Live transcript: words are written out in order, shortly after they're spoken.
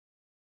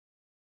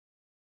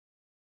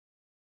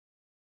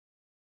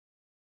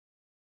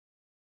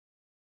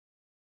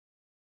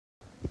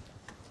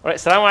All right,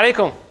 Assalamu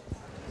alaikum.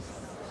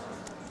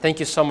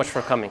 Thank you so much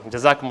for coming.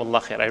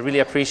 Jazakumullah khair. I really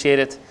appreciate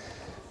it.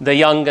 The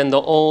young and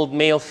the old,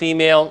 male,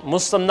 female,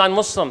 Muslim,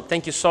 non-Muslim,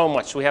 thank you so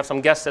much. We have some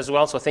guests as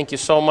well, so thank you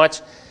so much.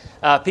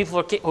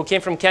 People who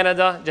came from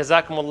Canada,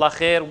 Jazakumullah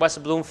khair,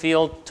 West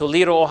Bloomfield,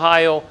 Toledo,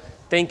 Ohio,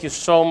 thank you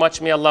so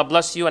much. May Allah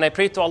bless you. And I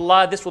pray to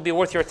Allah, this will be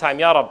worth your time,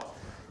 Ya Rab.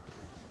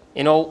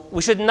 You know,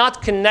 we should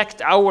not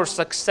connect our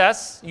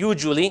success,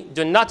 usually,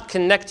 do not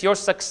connect your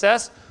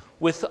success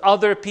with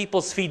other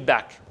people's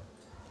feedback.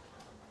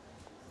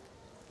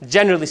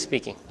 Generally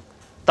speaking.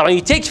 When you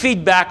take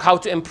feedback, how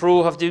to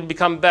improve, how to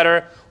become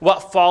better,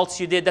 what faults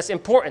you did, that's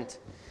important.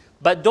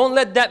 But don't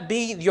let that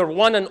be your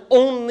one and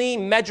only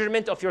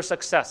measurement of your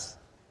success.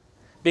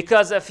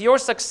 Because if your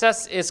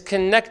success is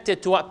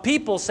connected to what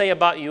people say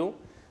about you,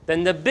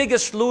 then the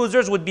biggest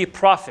losers would be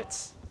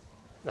prophets.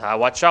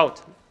 Watch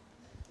out.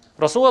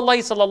 Rasulullah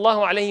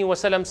sallallahu alayhi wa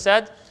sallam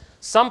said,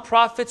 some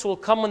prophets will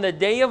come on the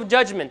day of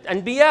judgment.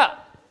 Anbiya,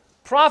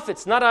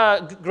 prophets, not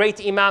a great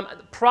imam,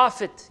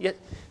 prophet, yet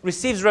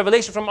receives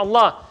revelation from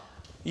Allah.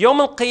 Yawm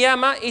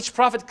al-Qiyamah, each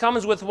prophet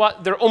comes with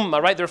what? Their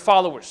ummah, right? Their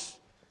followers.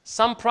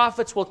 Some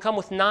prophets will come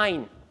with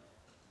 9.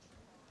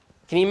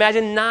 Can you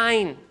imagine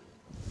 9?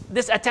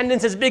 This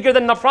attendance is bigger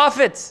than the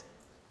prophets.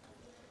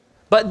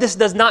 But this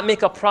does not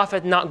make a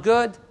prophet not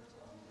good.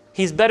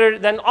 He's better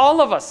than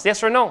all of us,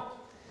 yes or no?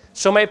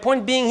 So my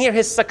point being here,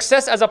 his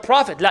success as a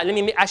prophet. Let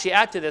me actually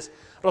add to this.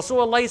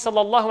 Rasulullah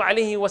sallallahu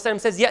alayhi wa sallam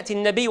says, يَأْتِ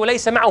النَّبِيُّ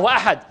وَلَيْسَ مَعَهُ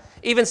أَحَدٌ.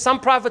 Even some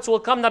prophets will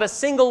come, not a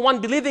single one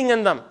believing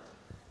in them.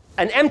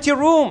 An empty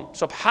room,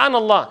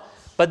 subhanallah.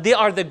 But they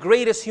are the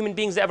greatest human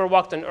beings that ever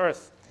walked on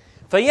earth.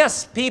 For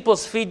yes,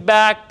 people's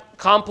feedback,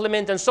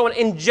 compliment, and so on,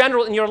 in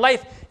general in your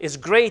life is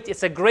great.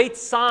 It's a great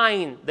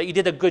sign that you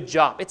did a good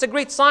job. It's a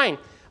great sign,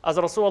 as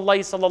Rasulullah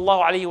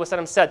sallallahu alayhi wa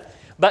sallam said.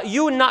 But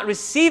you not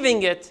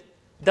receiving it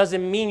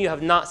doesn't mean you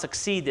have not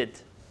succeeded.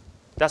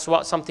 That's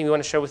something we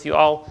want to share with you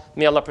all.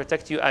 May Allah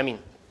protect you. Ameen.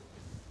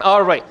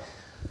 All right.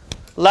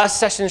 Last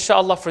session,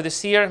 inshallah, for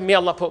this year. May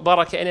Allah put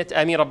barakah in it.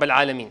 Ameen Rabbil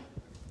Alameen.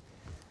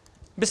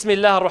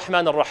 Bismillah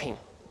ar-Rahman ar-Rahim.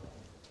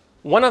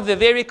 One of the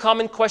very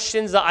common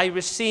questions that I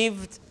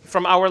received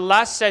from our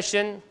last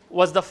session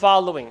was the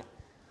following.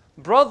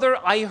 Brother,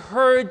 I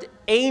heard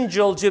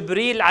Angel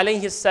Jibreel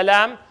alayhi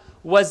salam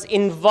was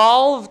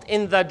involved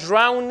in the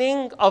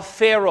drowning of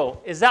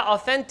Pharaoh. Is that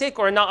authentic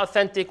or not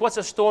authentic? What's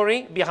the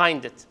story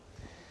behind it?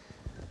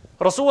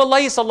 Rasulullah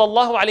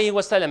sallallahu alayhi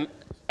wa sallam,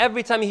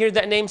 every time you hear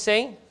that name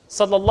say,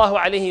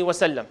 sallallahu alayhi wa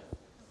sallam,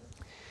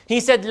 he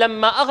said,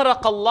 لَمَّا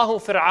أَغْرَقَ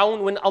اللَّهُ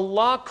فِرْعَوْنَ, when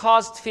Allah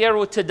caused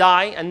Pharaoh to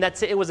die, and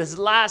that's it, it was his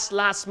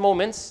last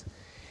moments,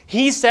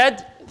 he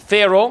said,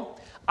 Pharaoh,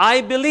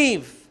 I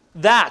believe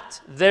that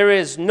there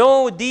is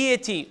no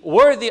deity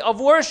worthy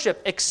of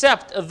worship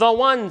except the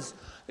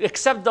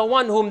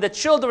one whom the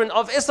children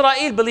of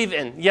Israel believe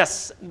in.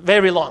 Yes,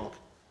 very long.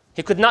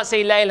 He could not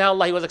say La ilaha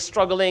illallah, he was like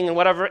struggling and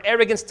whatever,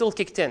 arrogance still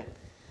kicked in.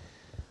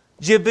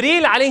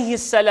 Jibreel alayhi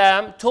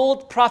salam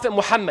told Prophet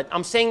Muhammad,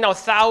 I'm saying now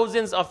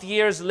thousands of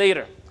years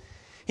later,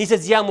 he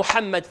says, Ya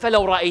Muhammad,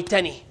 فَلَوْ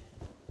رَأَيْتَنِي.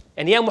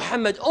 And Ya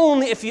Muhammad,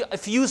 only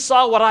if you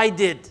saw what I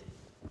did.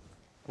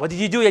 What did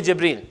you do, Ya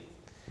Jibreel?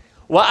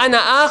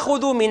 وَأَنَا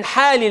آخُذُ مِنْ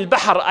حَالِ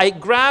الْبَحْرِ. I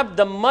grabbed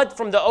the mud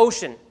from the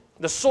ocean,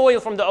 the soil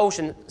from the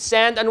ocean,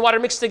 sand and water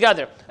mixed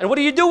together. And what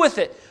do you do with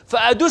it?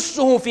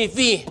 فَأَدُسُّهُ فِي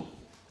فِيهِ.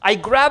 I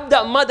grabbed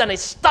that mud and I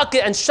stuck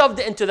it and shoved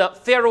it into the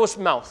Pharaoh's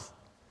mouth.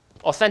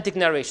 Authentic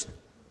narration.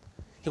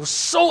 He was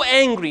so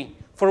angry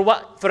for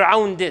what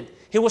Fir'aun did.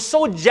 He was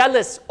so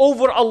jealous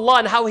over Allah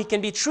and how he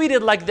can be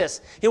treated like this.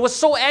 He was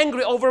so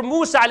angry over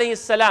Musa alayhi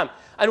salam.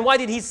 And why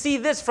did he see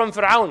this from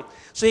Fir'aun?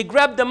 So he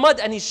grabbed the mud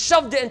and he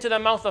shoved it into the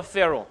mouth of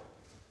Pharaoh.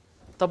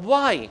 But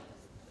why?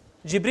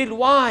 Jibreel,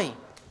 why?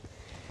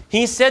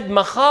 He said,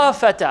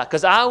 makhafata,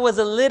 because I was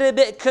a little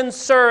bit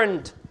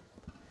concerned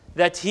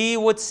that he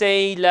would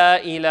say, La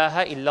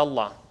ilaha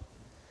illallah.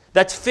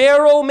 That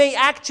Pharaoh may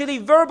actually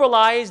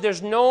verbalize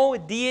there's no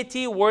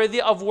deity worthy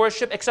of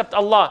worship except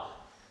Allah.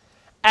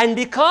 And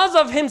because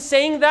of him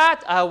saying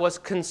that, I was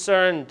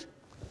concerned.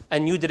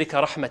 And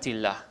yudrika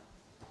rahmatillah.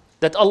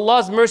 That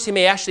Allah's mercy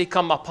may actually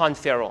come upon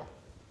Pharaoh.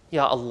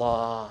 Ya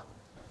Allah.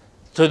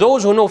 To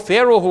those who know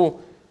Pharaoh, who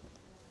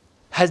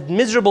has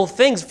miserable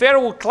things,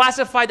 Pharaoh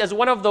classified as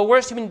one of the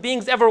worst human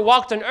beings ever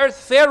walked on earth.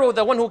 Pharaoh,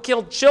 the one who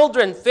killed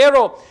children.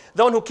 Pharaoh,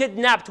 the one who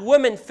kidnapped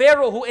women.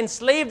 Pharaoh, who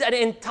enslaved an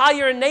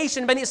entire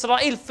nation, Bani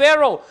Israel.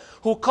 Pharaoh,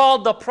 who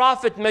called the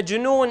Prophet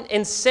Majnoon,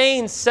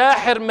 insane,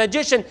 sahir,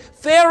 magician.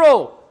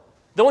 Pharaoh,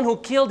 the one who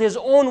killed his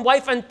own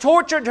wife and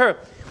tortured her.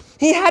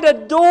 He had a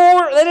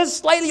door that is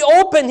slightly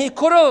open. He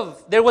could have.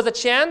 There was a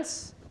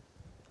chance.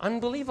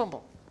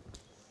 Unbelievable.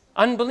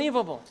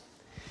 Unbelievable.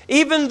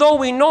 Even though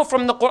we know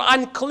from the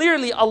Quran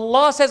clearly,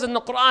 Allah says in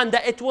the Quran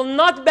that it will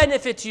not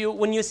benefit you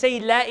when you say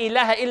La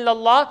ilaha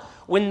illallah,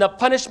 when the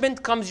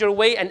punishment comes your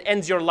way and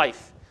ends your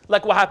life.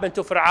 Like what happened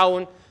to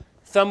Fir'aun,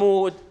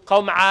 Thamud,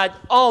 Qawm 'Ad,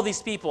 all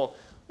these people.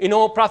 You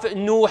know, Prophet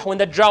Nuh, when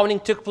the drowning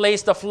took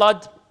place, the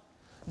flood.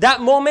 That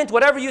moment,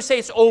 whatever you say,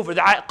 it's over.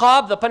 The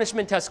iqab, the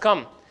punishment has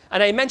come.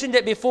 And I mentioned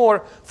it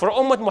before, for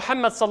Ummah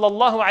Muhammad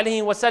sallallahu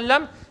alayhi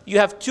wasallam, you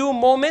have two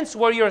moments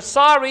where your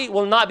sorry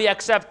will not be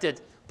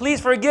accepted.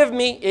 Please forgive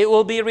me, it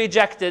will be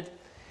rejected.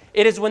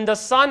 It is when the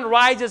sun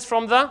rises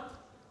from the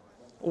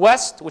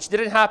west, which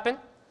didn't happen,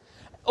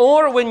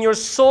 or when your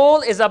soul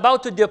is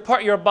about to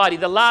depart your body,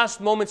 the last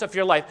moments of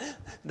your life,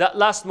 that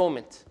last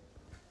moment.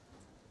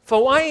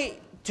 For why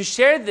to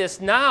share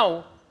this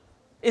now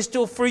is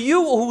for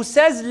you who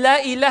says La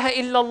ilaha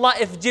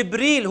illallah, if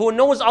Jibreel, who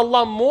knows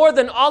Allah more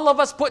than all of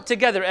us put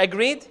together,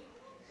 agreed?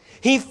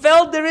 He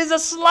felt there is a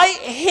slight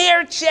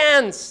hair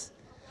chance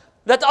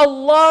that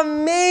Allah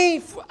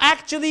may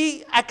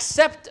actually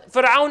accept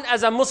Fir'aun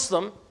as a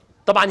Muslim.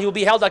 Taban, he will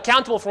be held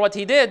accountable for what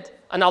he did.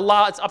 And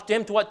Allah, it's up to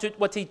him to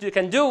what he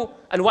can do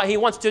and what he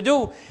wants to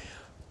do.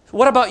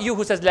 What about you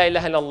who says La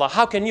ilaha illallah?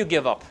 How can you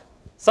give up?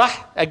 Sah?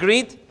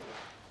 Agreed?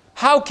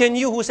 How can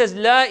you who says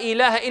La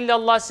ilaha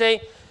illallah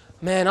say,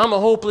 man, I'm a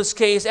hopeless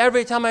case.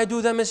 Every time I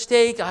do the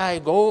mistake, I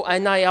go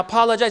and I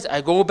apologize.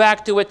 I go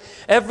back to it.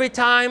 Every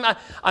time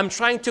I'm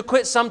trying to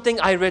quit something,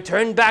 I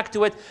return back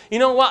to it. You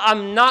know what?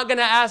 I'm not going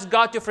to ask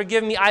God to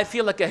forgive me. I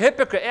feel like a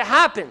hypocrite. It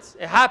happens.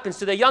 It happens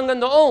to the young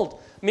and the old.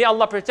 May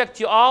Allah protect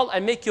you all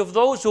and make you of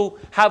those who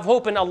have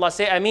hope in Allah.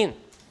 Say Ameen.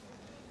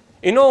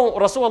 You know,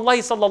 Rasulullah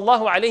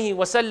sallallahu alayhi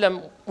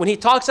wasallam, when he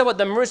talks about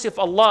the mercy of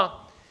Allah,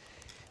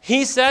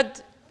 he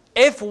said,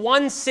 if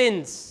one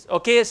sins,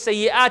 okay,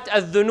 sayyi'at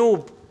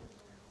al-dhunub,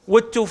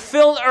 would to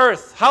fill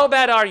earth, how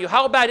bad are you?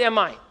 How bad am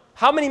I?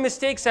 How many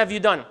mistakes have you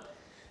done?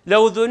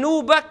 لو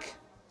ذنوبك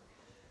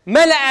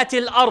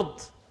ملأت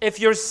الأرض. If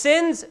your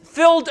sins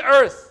filled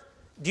earth,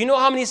 do you know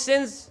how many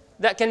sins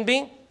that can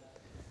be?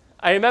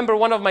 I remember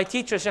one of my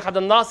teachers, Sheikh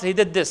Abdul Nasir, he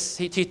did this.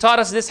 He taught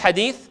us this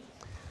hadith.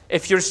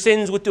 If your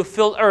sins would to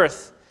fill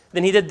earth,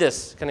 then he did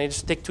this. Can I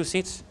just take 2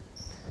 seats?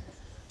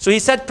 So he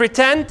said,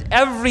 pretend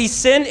every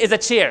sin is a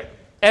chair.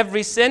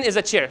 Every sin is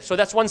a chair. So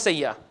that's one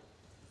sayyah.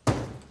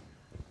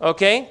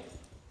 Okay?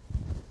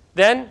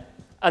 Then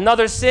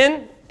another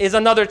sin is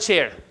another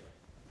chair.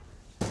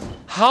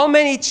 How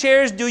many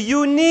chairs do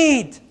you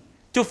need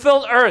to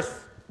fill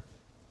earth?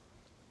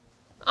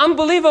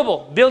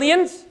 Unbelievable.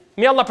 Billions?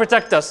 May Allah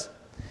protect us.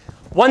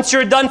 Once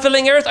you're done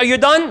filling earth, are you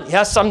done?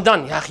 Yes, I'm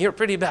done. Yeah, you're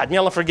pretty bad. May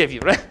Allah forgive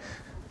you, right?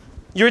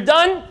 You're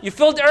done? You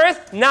filled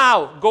earth?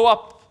 Now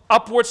go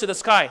upwards to the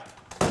sky.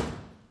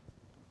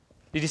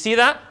 Did you see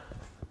that?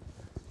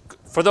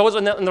 For those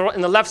on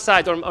the left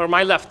side or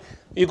my left,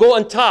 you go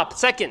on top.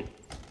 Second.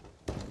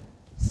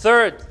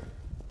 Third.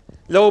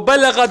 لو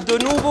بلغت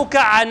ذنوبك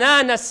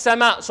عنان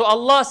السماء. So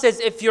Allah says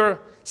if your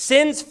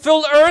sins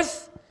fill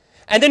earth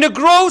and then it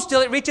grows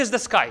till it reaches the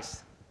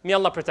skies. May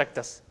Allah protect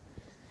us.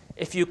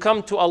 If you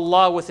come to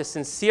Allah with a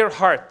sincere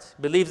heart,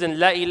 believes in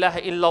La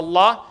ilaha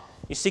illallah,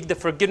 you seek the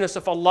forgiveness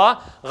of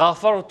Allah,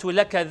 غَفَرْتُ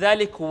لَكَ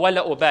ذَلِكَ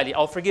وَلَا أُبَالِي.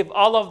 I'll forgive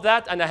all of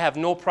that and I have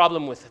no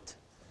problem with it.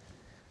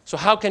 So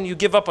how can you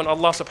give up on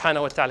Allah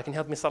subhanahu wa ta'ala? Can you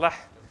help me, Salah?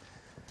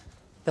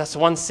 That's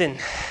one sin.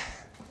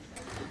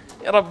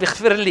 Ya Rabbi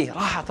اغفر لي.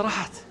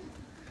 راحت.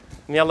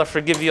 May Allah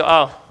forgive you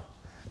all.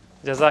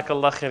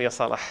 Jazakallah khair ya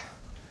Salah.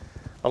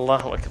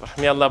 Allahu Akbar.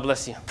 May Allah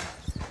bless you.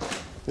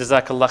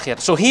 Jazakallah khair.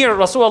 So here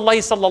Rasulullah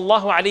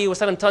sallallahu alayhi wa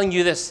sallam telling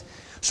you this.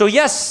 So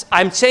yes,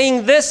 I'm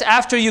saying this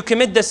after you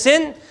commit the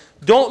sin.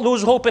 Don't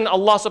lose hope in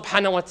Allah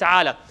subhanahu wa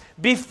ta'ala.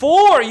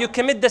 Before you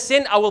commit the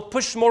sin, I will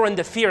push more on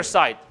the fear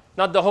side,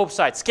 not the hope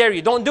side. Scare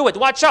you. Don't do it.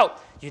 Watch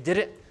out. You did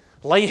it.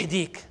 Allah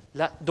yahdeek.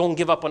 Don't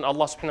give up on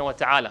Allah subhanahu wa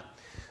ta'ala.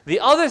 The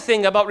other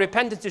thing about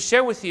repentance to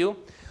share with you,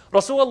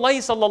 Rasulullah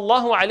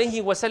sallallahu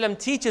alayhi wa sallam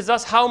teaches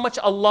us how much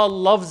Allah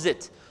loves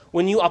it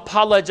when you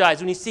apologize,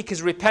 when you seek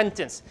His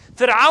repentance.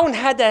 Fir'aun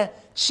had a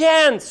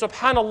chance,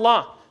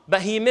 subhanallah,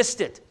 but he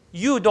missed it.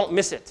 You don't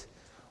miss it.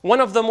 One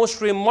of the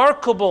most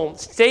remarkable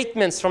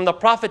statements from the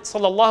Prophet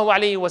sallallahu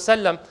alayhi wa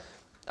sallam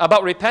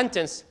about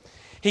repentance,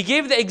 he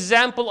gave the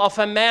example of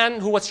a man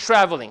who was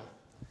traveling.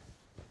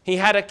 He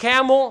had a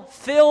camel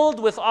filled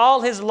with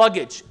all his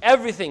luggage,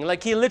 everything.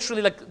 Like he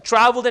literally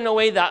traveled in a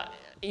way that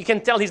you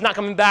can tell he's not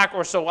coming back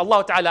or so.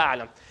 Allah ta'ala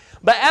a'lam.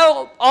 But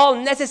all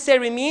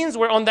necessary means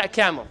were on that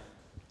camel.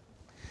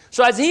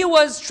 So as he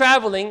was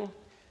traveling,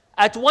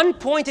 at one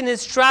point in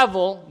his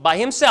travel by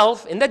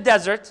himself in the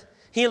desert,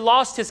 he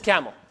lost his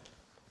camel.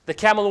 The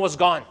camel was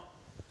gone.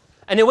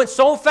 And it went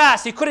so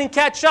fast, he couldn't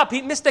catch up.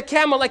 He missed the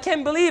camel, I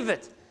can't believe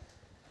it.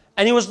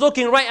 And he was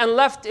looking right and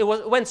left. It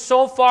went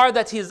so far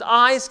that his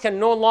eyes can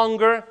no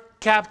longer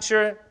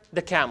capture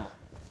the camel.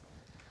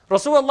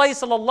 Rasulullah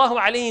sallallahu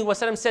alayhi wa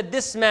sallam said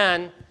this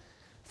man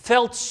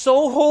felt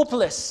so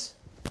hopeless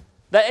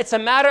that it's a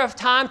matter of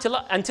time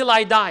until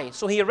I die.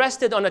 So he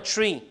rested on a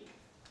tree.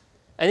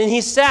 And then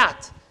he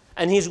sat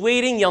and he's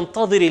waiting, يَنْتَظِرِ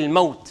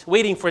الْمَوْتِ,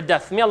 waiting for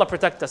death. May Allah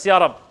protect us, Ya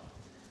Rab.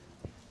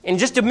 And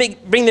just to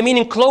bring the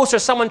meaning closer,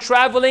 someone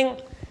traveling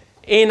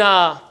in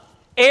an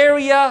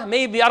area,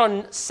 maybe out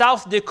in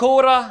South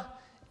Dakota,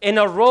 in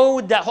a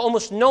road that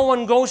almost no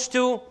one goes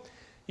to.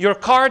 Your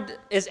car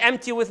is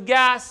empty with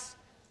gas.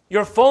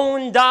 Your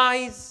phone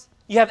dies.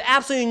 You have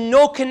absolutely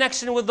no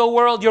connection with the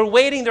world. You're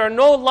waiting. There are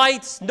no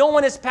lights. No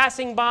one is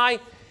passing by.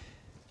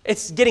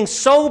 It's getting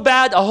so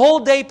bad. A whole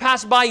day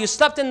passed by. You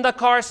slept in the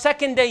car.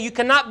 Second day, you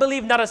cannot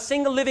believe not a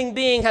single living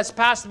being has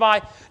passed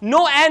by.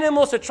 No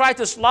animals to try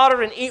to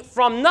slaughter and eat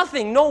from.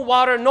 Nothing. No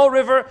water, no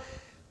river.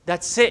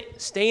 That's it.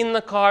 Stay in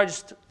the car.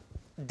 Just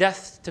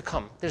death to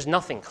come. There's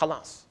nothing.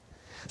 Khalas.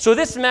 So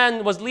this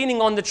man was leaning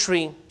on the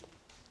tree.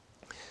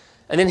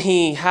 And then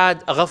he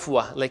had a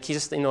ghafwa. Like he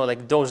just,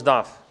 like dozed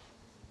off.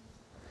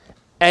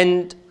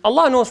 And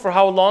Allah knows for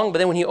how long. But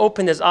then when he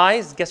opened his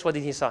eyes, guess what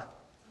he saw?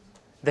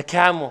 The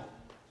camel.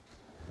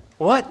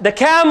 What? The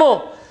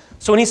camel.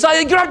 So when he saw it,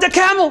 he grabbed the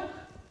camel.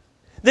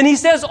 Then he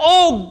says,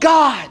 oh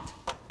God,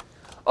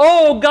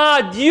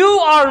 you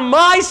are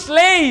my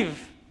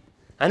slave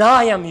and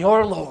I am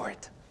your Lord.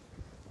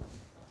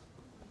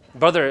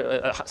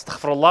 Brother,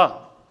 astaghfirullah.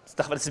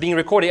 This is being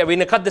recorded. Are we going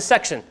to cut this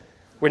section?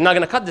 We're not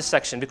going to cut this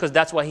section because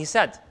that's what he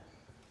said.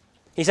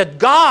 He said,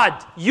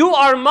 God, you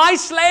are my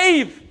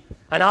slave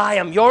and I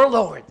am your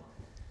Lord.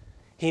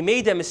 He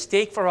made a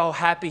mistake for how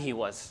happy he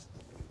was.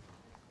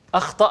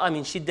 أخطأ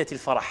من شدة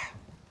الفرح.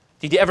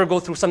 Did you ever go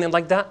through something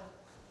like that?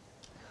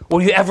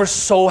 Were you ever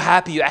so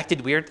happy you acted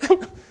weird?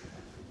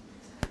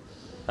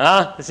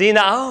 See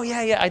now? Oh,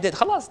 yeah, I did.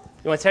 Khalas.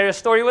 You want to tell your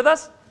story with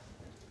us?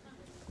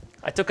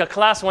 I took a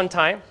class one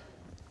time.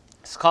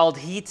 It's called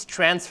heat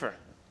transfer.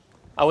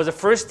 I was a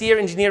first-year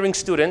engineering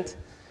student,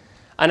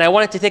 and I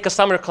wanted to take a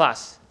summer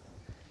class.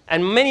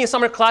 And many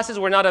summer classes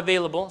were not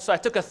available, so I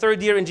took a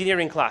third-year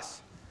engineering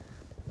class.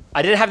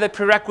 I didn't have the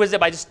prerequisite,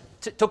 but I just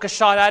took a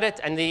shot at it,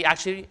 and they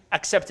actually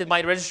accepted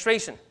my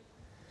registration.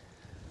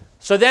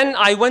 So then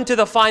I went to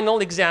the final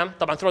exam,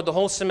 throughout the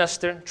whole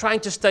semester. Trying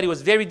to study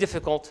was very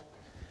difficult.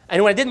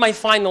 And when I did my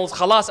finals,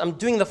 khalas, I'm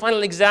doing the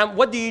final exam.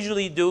 What do you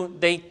usually do?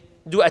 They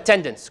do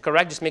attendance,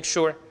 correct? Just make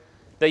sure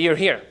that you're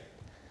here.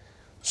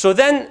 So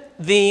then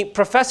the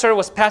professor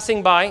was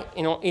passing by,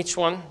 each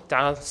one,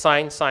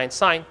 sign, sign,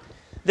 sign.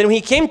 Then when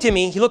he came to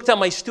me, he looked at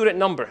my student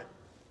number.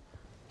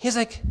 He's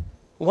like,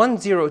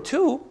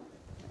 102?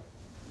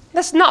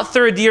 That's not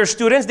third-year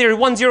students. They're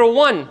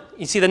 101.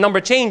 You see, the number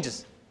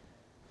changes.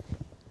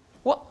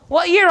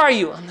 What year are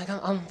you? I'm like,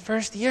 I'm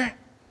first year.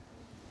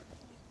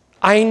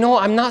 I know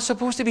I'm not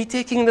supposed to be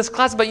taking this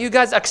class, but you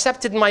guys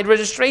accepted my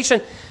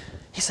registration.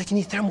 He's like, you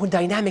need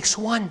thermodynamics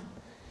 1.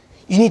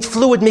 You need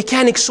fluid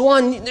mechanics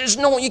 1.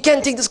 You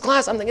can't take this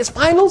class. I'm like, it's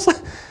finals?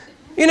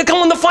 You're going to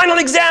come on the final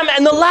exam,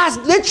 and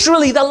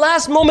literally the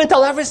last moment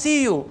I'll ever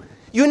see you.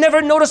 You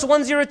never noticed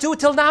 102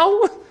 till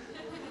now?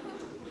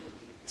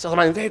 So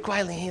I'm very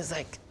quietly, he's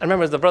like, I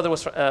remember the brother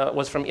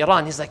was from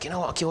Iran. He's like,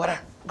 okay,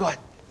 whatever, go ahead.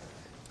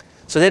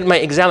 So then my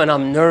exam, and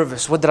I'm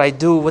nervous. What did I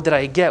do? What did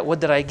I get? What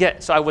did I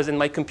get? So I was in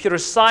my computer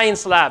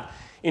science lab.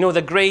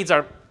 The grades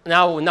are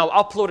now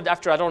uploaded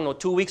after, I don't know,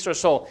 2 weeks or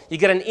so. You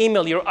get an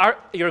email.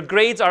 Your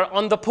grades are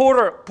on the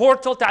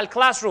portal to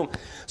Al-Classroom.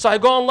 So I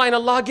go online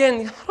and log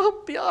in.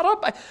 Ya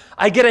Rab,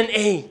 I get an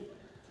A.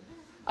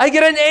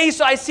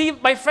 So I see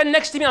my friend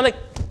next to me. I'm like,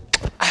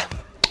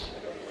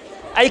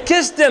 I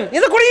kissed him. He's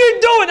like, what are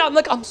you doing? I'm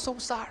like, I'm so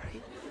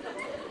sorry.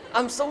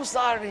 I'm so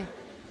sorry.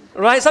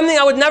 Right? Something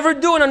I would never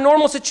do in a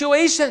normal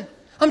situation.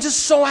 I'm just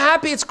so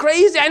happy. It's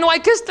crazy. I know I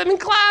kissed him in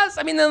class.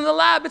 In the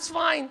lab. It's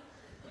fine.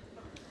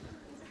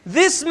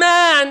 This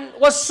man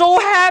was so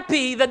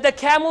happy that the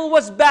camel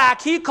was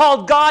back. He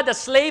called God a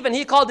slave and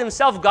he called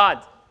himself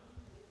God.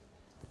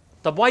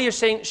 But why are you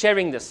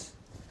sharing this?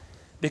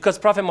 Because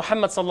Prophet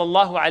Muhammad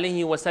sallallahu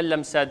alaihi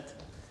wasallam said,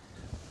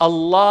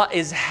 Allah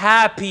is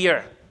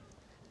happier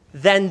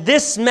than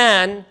this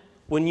man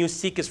when you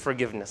seek his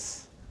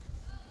forgiveness.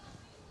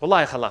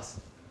 Wallahi khalas.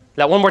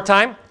 One more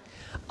time.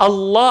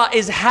 Allah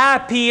is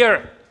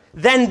happier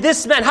than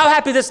this man. How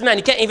happy this man?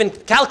 You can't even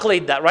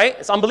calculate that, right?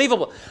 It's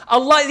unbelievable.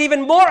 Allah is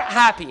even more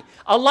happy.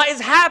 Allah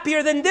is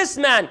happier than this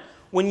man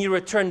when you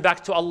return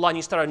back to Allah and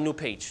you start a new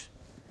page.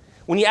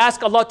 When you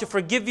ask Allah to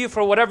forgive you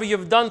for whatever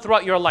you've done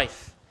throughout your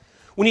life.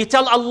 When you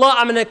tell Allah,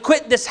 I'm going to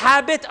quit this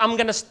habit, I'm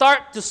going to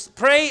start to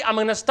pray, I'm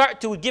going to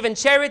start to give in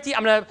charity,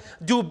 I'm going to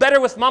do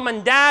better with mom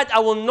and dad, I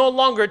will no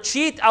longer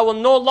cheat, I will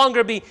no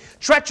longer be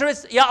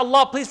treacherous. Ya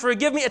Allah, please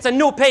forgive me. It's a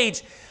new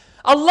page.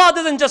 Allah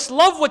doesn't just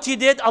love what you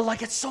did, Allah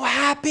gets so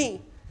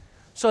happy.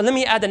 So let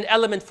me add an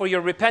element for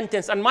your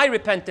repentance and my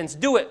repentance.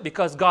 Do it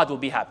because God will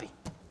be happy.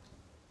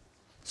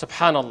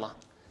 Subhanallah.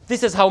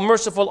 This is how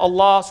merciful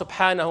Allah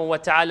subhanahu wa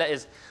ta'ala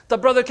is. The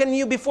brother, can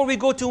you, before we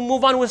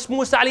move on with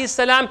Musa alayhi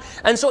salam,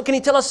 and so can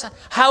you tell us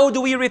how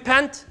do we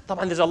repent?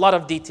 There's a lot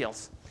of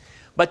details.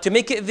 But to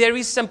make it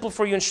very simple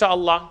for you,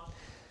 inshallah,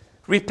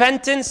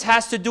 repentance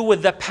has to do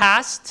with the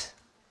past.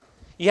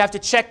 You have to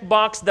check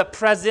box the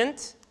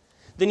present.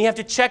 Then you have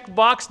to check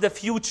box the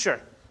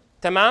future.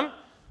 Tamam?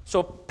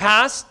 So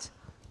past,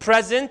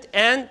 present,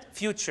 and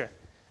future.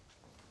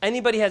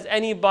 Anybody has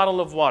any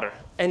bottle of water?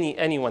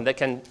 Anyone that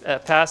can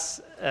pass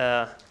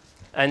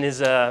and is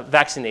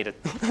vaccinated.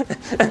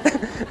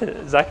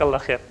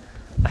 Jazakallah khair.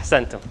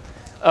 Ahsantum.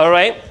 All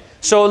right.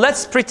 So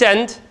let's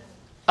pretend.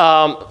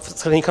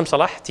 Can you come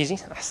Salah?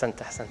 Tizi?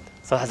 Ahsant.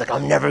 Salah's like,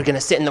 I'm never going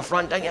to sit in the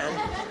front again.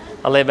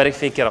 Allah yabarik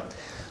feek ya Rab.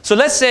 So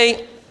let's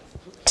say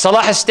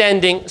Salah is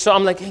standing. So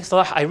I'm like, hey,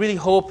 Salah, I really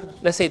hope,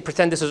 let's say,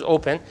 pretend this is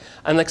open.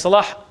 I'm like,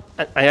 Salah,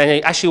 I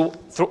actually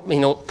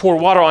pour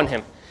water on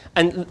him.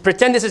 And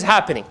pretend this is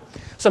happening.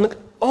 So I'm like,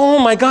 oh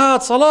my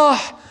God, Salah,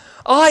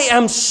 I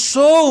am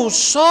so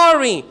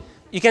sorry.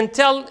 You can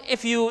tell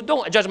if you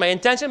don't judge my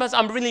intention, but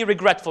I'm really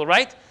regretful,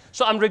 right?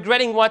 So I'm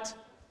regretting what?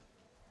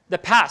 The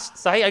past.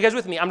 Sahih, are you guys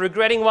with me? I'm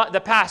regretting what?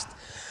 The past.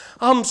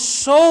 I'm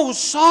so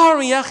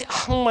sorry.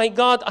 Oh my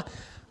God.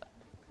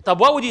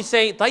 What would you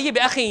say? طيب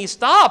يا أخي,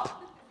 stop.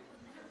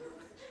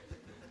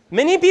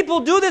 Many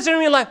people do this in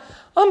real life.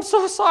 I'm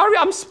so sorry,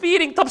 I'm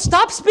speeding.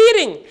 Stop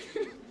speeding.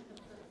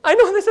 I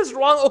know this is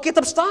wrong. Okay,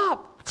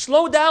 stop.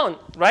 Slow down,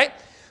 right?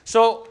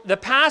 So the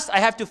past, I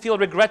have to feel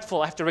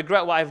regretful. I have to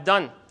regret what I've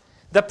done.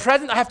 The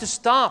present, I have to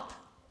stop.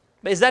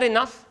 But is that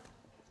enough?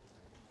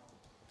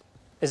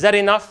 Is that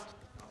enough?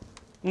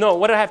 No,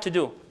 what do I have to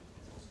do?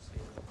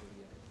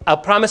 I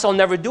promise I'll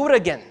never do it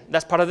again.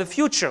 That's part of the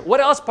future. What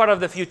else part of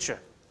the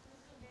future?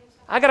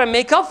 I got to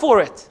make up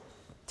for it.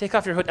 Take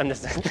off your hood. I'm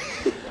just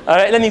all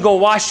right, let me go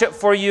wash it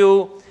for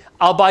you.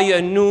 I'll buy you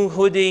a new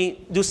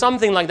hoodie. Do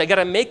something like that. Got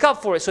to make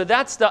up for it. So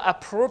that's the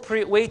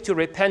appropriate way to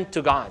repent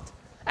to God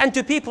and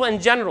to people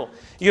in general.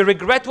 You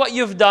regret what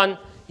you've done.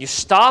 You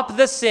stop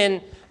the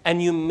sin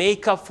and you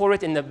make up for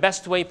it in the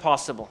best way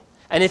possible.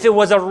 And if it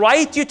was a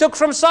right you took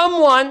from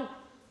someone,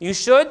 you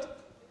should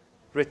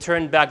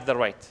return back the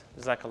right.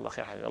 Jazakallah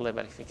khair. Allah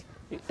barik fik.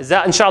 Is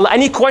that, inshallah,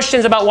 any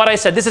questions about what I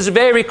said? This is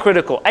very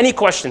critical. Any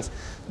questions?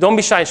 Don't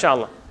be shy,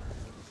 inshallah.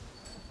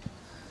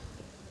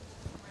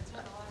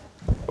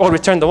 Or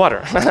return the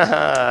water.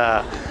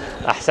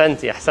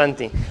 Ahsanti,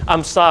 ahsanti.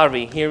 I'm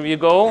sorry. Here you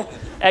go.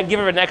 Give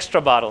her an extra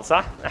bottle.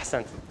 Sah?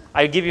 Ahsanti.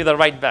 I give you the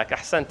right back.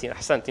 Ahsanti,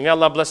 ahsanti. May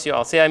Allah bless you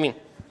all. Say Ameen.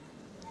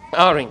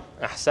 Ahring.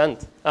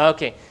 Ahsant.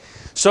 Okay.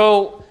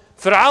 So,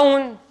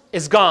 Fir'aun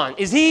is gone.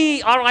 Is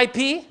he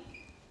R.I.P.?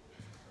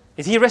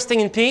 Is he resting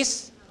in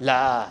peace?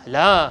 La,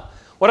 la.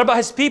 What about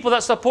his people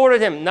that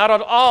supported him? Not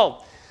at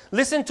all.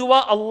 Listen to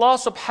what Allah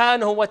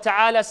subhanahu wa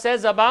ta'ala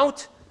says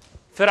about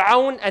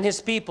Fir'aun and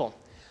his people.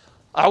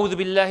 أعوذ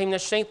بالله من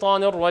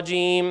الشيطان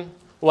الرجيم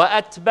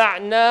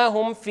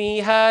وأتبعناهم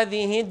في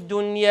هذه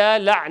الدنيا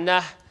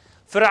لعنة.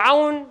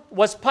 Fir'aun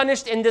was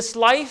punished in this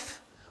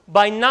life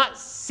by not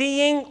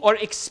seeing or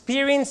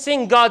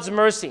experiencing God's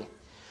mercy.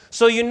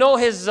 So you know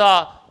his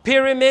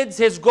pyramids,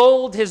 his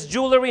gold, his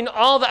jewelry, and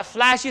all that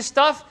flashy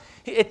stuff,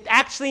 it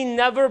actually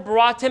never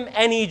brought him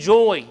any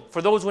joy.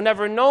 For those who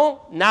never know,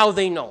 now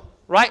they know.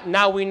 Right?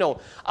 Now we know.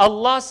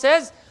 Allah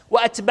says,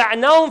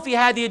 وَأَتْبَعْنَاهُمْ فِي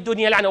هَذِهِ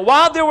الدُّنْيَا لَعْنَةً.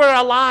 While they were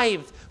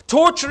alive,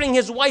 torturing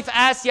his wife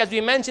Asya, as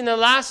we mentioned in the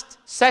last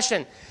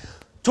session,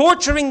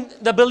 torturing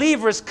the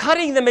believers,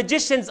 cutting the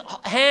magician's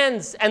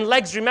hands and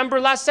legs. Remember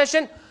last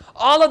session?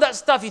 All of that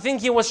stuff. You think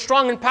he was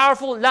strong and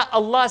powerful? La,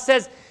 Allah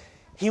says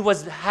he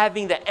was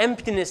having the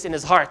emptiness in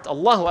his heart.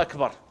 Allahu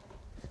Akbar.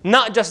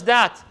 Not just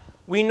that.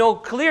 We know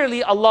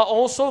clearly Allah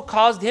also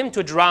caused him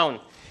to drown.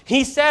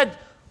 He said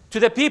to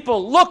the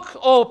people, look,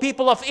 O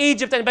people of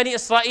Egypt and Bani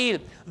Israel,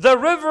 the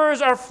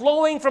rivers are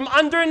flowing from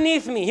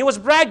underneath me. He was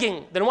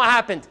bragging. Then what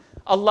happened?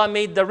 Allah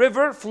made the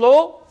river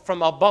flow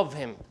from above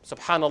him.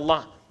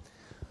 Subhanallah.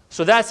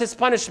 So that's his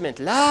punishment.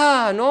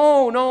 La,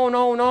 no, no,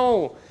 no,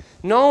 no.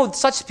 No,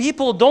 such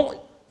people don't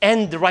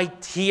end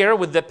right here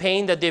with the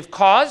pain that they've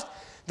caused.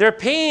 Their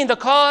pain, the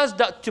cause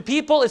to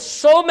people is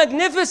so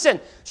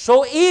magnificent,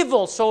 so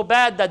evil, so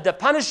bad that the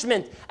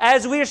punishment,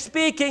 as we're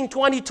speaking,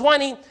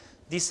 2020,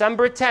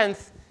 December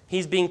 10th,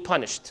 he's being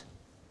punished.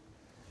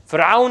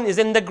 Fir'aun is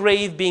in the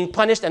grave being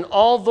punished and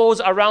all those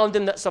around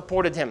him that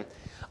supported him.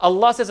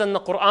 Allah says in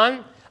the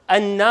Quran,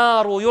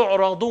 النار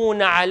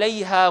يعرضون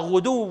عليها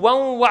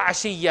غدوا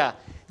وعشيا.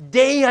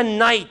 Day and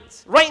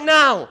night, right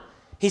now,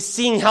 he's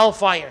seeing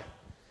hellfire.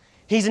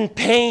 He's in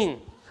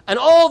pain. And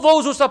all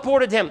those who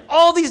supported him,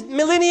 all these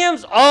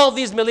millenniums.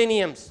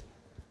 Adhab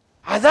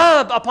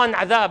upon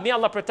adhab. May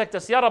Allah protect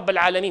us. Ya Rabbil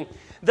Alameen.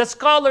 The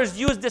scholars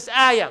use this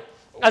ayah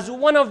as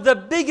one of the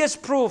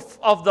biggest proof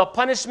of the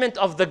punishment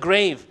of the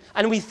grave.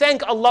 And we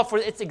thank Allah for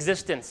its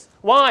existence.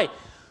 Why?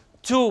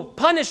 To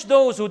punish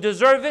those who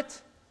deserve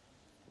it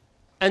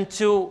and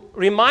to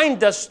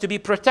remind us to be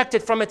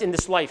protected from it in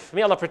this life.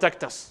 May Allah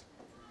protect us.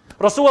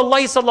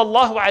 Rasulullah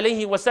sallallahu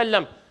alayhi wa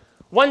sallam,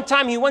 one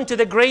time he went to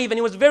the grave and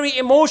he was very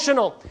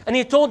emotional. And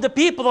he told the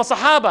people, the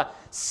Sahaba,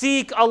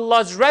 seek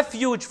Allah's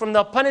refuge from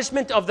the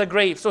punishment of the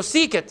grave. So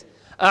seek it.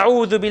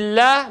 أعوذ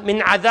بالله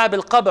من عذاب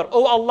القبر.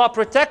 Oh Allah,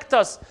 protect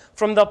us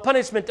from the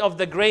punishment of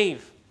the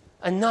grave.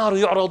 النار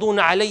يعرضون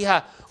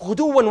عليها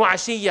غدوا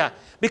وعشيا.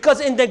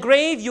 Because in the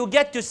grave you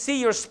get to see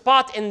your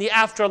spot in the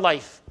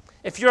afterlife.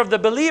 If you're of the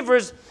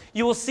believers,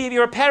 you will see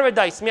your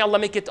paradise. May Allah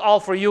make it all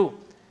for you.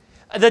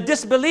 The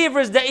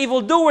disbelievers, the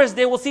evildoers,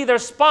 they will see their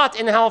spot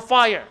in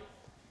hellfire.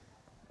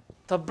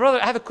 So brother,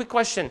 I have a quick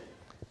question.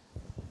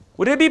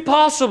 Would it be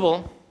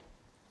possible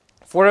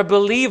for a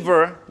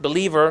believer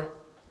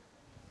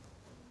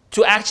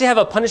to actually have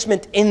a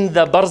punishment in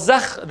the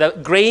barzakh, the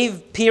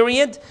grave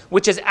period,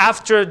 which is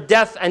after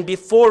death and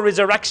before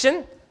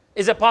resurrection?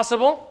 Is it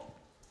possible?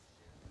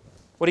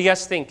 What do you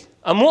guys think?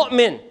 A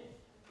mu'min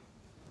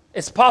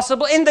It's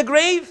possible in the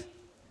grave?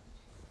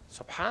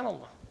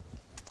 Subhanallah.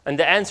 And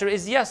the answer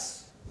is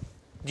yes.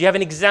 Do you have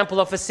an example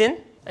of a sin?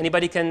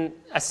 Anybody can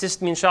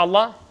assist me,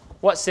 inshallah?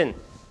 What sin?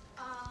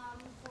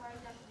 For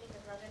example, being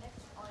a drug addict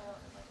or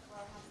like for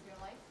half of your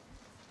life.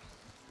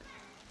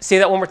 Say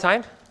that one more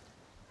time.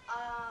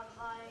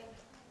 Like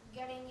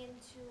getting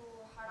into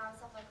haram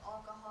stuff like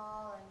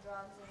alcohol and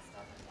drugs and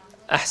stuff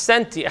like that.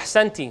 Ahsanti,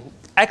 ahsanti.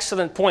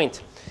 Excellent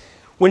point.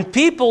 When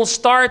people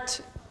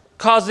start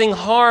causing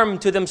harm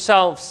to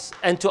themselves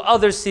and to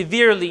others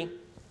severely,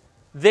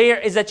 there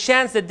is a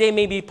chance that they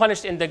may be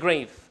punished in the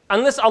grave,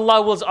 unless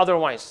Allah wills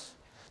otherwise.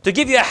 To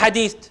give you a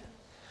hadith,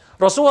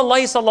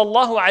 Rasulullah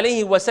sallallahu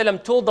alayhi wa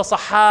sallam told the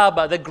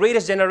Sahaba, the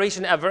greatest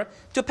generation ever,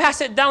 to pass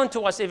it down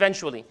to us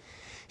eventually.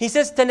 He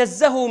says,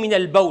 تَنَزَّهُ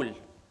مِنَ الْبَوْلِ.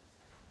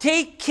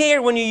 Take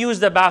care when you use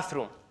the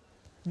bathroom.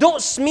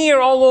 Don't smear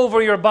all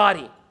over your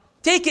body.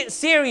 Take it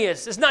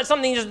serious. It's not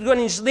something you're just going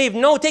to just leave.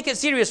 No, take it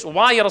serious.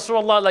 Why, Ya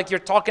Rasulullah? Like you're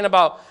talking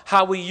about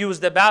how we use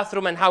the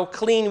bathroom and how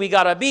clean we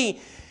got to be.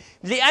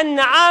 لِأَنَّ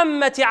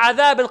عَامَّةِ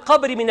عَذَابِ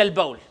الْقَبْرِ مِنَ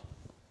الْبَوْلِ.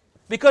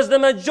 Because the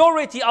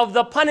majority of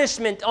the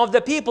punishment of the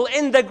people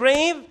in the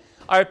grave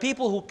are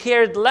people who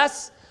cared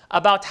less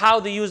about how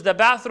they use the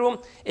bathroom.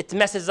 It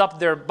messes up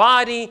their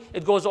body.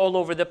 It goes all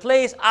over the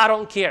place. I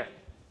don't care.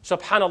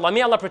 Subhanallah.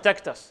 May Allah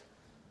protect us.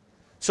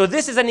 So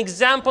this is an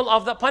example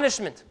of the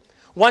punishment.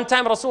 One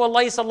time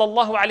Rasulullah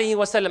sallallahu alayhi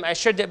wa sallam, I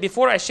shared it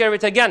before, I share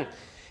it again.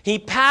 He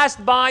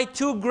passed by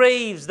two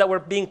graves that were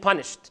being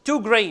punished. Two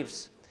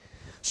graves.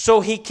 So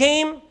he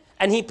came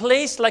and he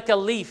placed like a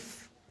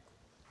leaf.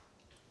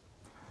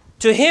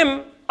 To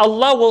him,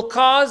 Allah will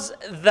cause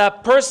the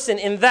person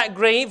in that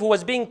grave who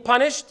was being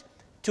punished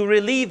to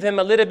relieve him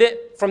a little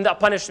bit from that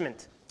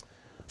punishment.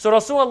 So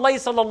Rasulullah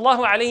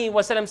sallallahu alayhi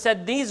wa sallam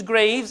said, these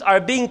graves are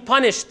being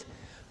punished,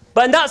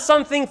 but not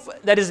something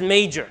that is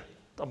major.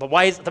 But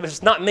why is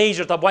it's not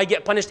major? Why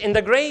get punished in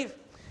the grave?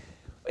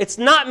 It's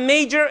not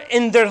major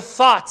in their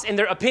thoughts, in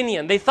their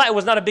opinion. They thought it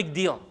was not a big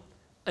deal.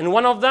 And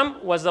one of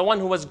them was the one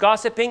who was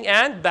gossiping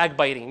and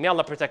backbiting. May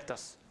Allah protect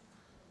us.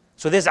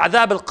 So there's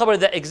adhab al-qabr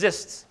that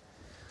exists.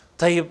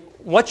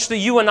 What should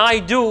you and I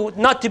do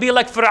not to be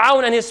like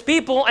Fir'aun and his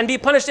people and be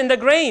punished in the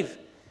grave?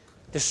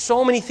 There's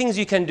so many things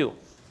you can do.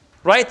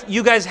 Right?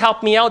 You guys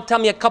help me out. Tell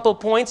me a couple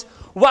points.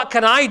 What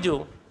can I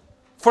do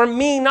for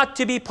me not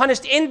to be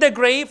punished in the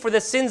grave for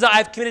the sins that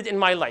I've committed in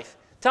my life?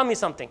 Tell me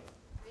something.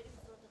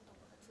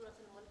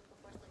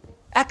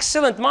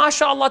 Excellent.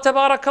 MashaAllah,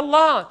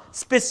 tabarakallah.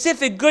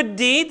 Specific good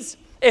deeds.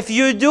 If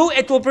you do,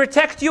 it will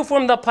protect you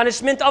from the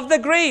punishment of the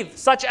grave,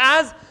 such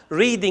as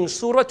reading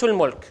Surah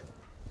Al-Mulk.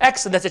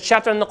 Excellent. That's a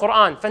chapter in the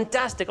Quran.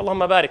 Fantastic.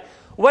 Allahumma barik.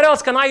 What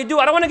else can I do?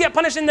 I don't want to get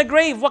punished in the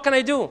grave. What can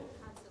I do?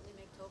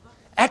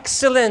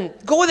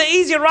 Excellent. Go the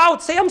easy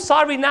route. Say, I'm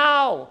sorry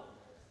now.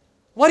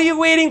 What are you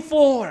waiting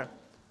for?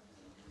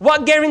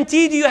 What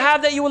guarantee do you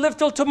have that you will live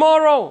till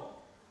tomorrow?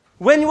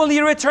 When will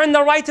you return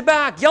the right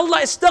back?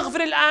 Yalla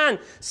istaghfir al-an.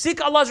 Seek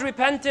Allah's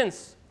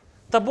repentance.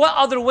 But what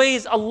other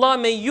ways Allah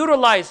may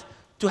utilize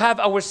to have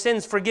our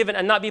sins forgiven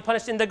and not be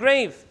punished in the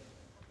grave?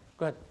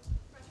 Go ahead.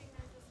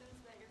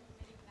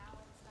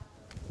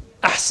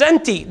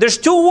 Ahsanti. There's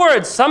two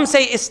words. Some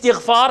say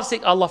istighfar, say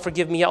Allah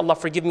forgive me, Allah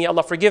forgive me,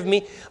 Allah forgive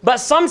me. But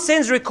some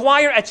sins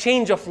require a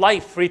change of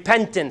life,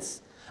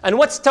 repentance. And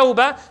what's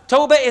tawbah?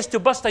 Tawbah is to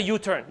bust a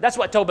U-turn. That's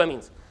what tawbah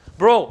means.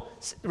 Bro,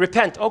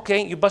 repent.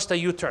 Okay, you bust a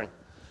U-turn.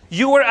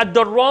 You were at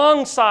the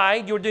wrong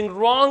side. You were doing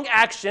wrong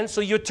action, so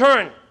you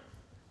turn.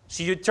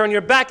 So you turn your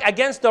back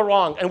against the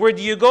wrong. And where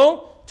do you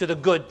go? To the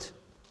good.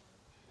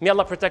 May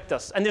Allah protect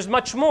us. And there's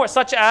much more,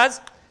 such as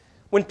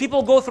when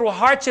people go through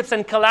hardships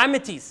and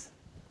calamities.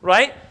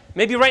 Right?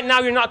 Maybe right now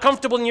you're not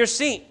comfortable in your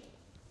seat.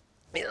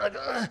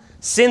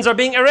 Sins are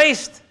being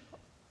erased.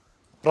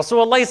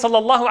 Rasulullah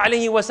sallallahu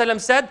alayhi wa sallam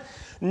said,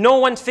 no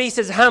one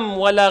faces ham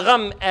wala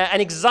gham,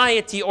 an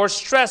anxiety or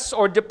stress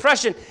or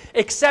depression,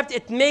 except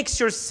it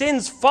makes your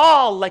sins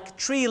fall like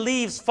tree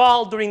leaves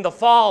fall during the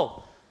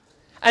fall.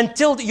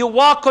 Until you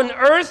walk on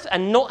earth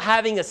and not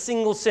having a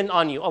single sin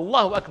on you.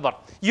 Allahu Akbar.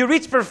 You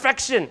reach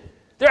perfection.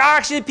 There are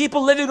actually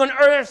people living on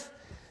earth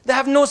they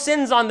have no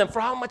sins on them for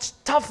how much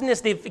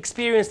toughness they've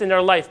experienced in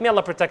their life. May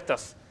Allah protect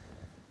us.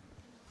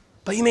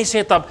 But you may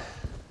say, Tab,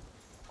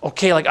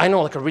 okay, like I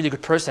know like a really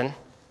good person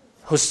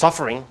who's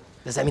suffering.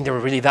 Does that mean they were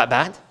really that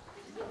bad?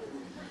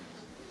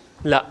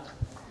 La.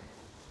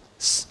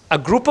 A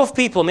group of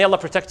people, may Allah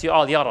protect you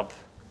all, Ya Rab.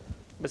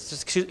 But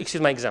just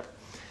excuse my example.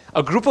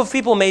 A group of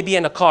people may be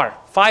in a car,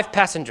 5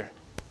 passengers,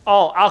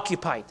 all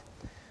occupied.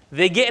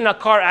 They get in a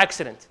car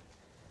accident.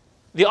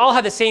 They all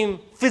have the same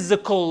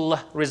physical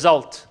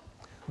result.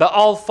 But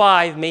all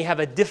 5 may have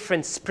a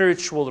different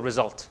spiritual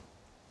result.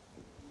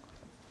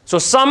 So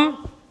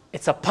some,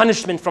 it's a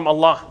punishment from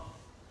Allah.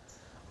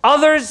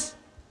 Others,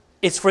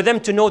 it's for them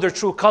to know their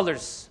true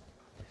colors.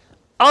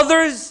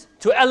 Others,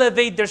 to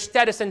elevate their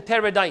status in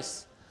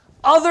paradise.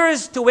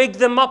 Others, to wake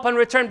them up and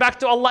return back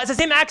to Allah. It's the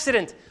same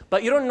accident,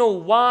 but you don't know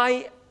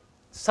why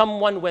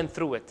someone went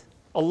through it.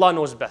 Allah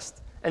knows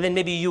best. And then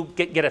maybe you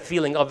get a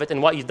feeling of it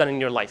and what you've done in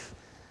your life.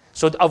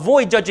 So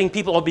avoid judging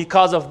people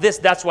because of this.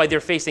 That's why they're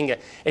facing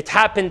it. It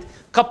happened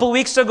a couple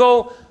weeks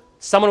ago.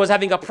 Someone was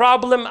having a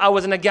problem. I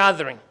was in a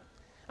gathering.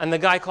 And the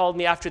guy called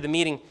me after the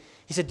meeting.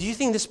 He said, do you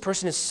think this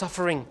person is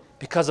suffering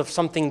because of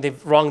something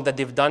wrong that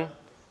they've done?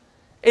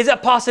 Is it a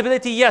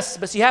possibility? Yes,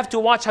 but you have to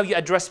watch how you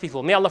address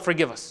people. May Allah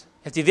forgive us.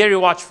 You have to be very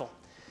watchful.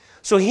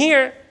 So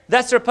here,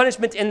 that's their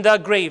punishment in the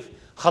grave.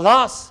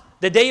 Khalas,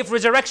 the day of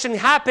resurrection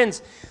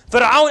happens.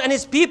 Fir'aun and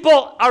his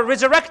people are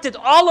resurrected.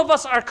 All of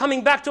us are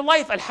coming back to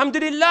life.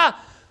 Alhamdulillah.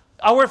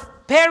 Our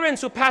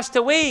parents who passed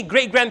away,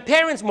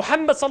 great-grandparents,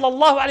 Muhammad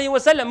sallallahu alayhi wa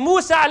sallam,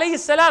 Musa alayhi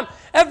salam,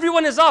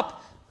 everyone is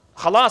up.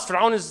 Khalas,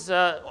 Fir'aun is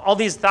all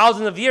these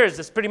thousands of years,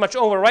 it's pretty much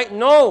over, right?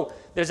 No,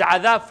 there's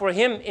adhab for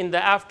him in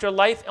the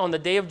afterlife on the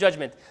day of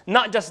judgment.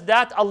 Not just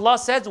that, Allah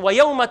says,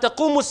 وَيَوْمَ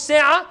تَقُومُ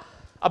السَّاعَةِ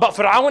about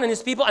Fir'aun and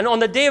his people, and on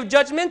the day of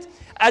judgment,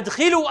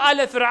 أَدْخِلُوا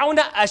آلَ فِرْعَوْنَ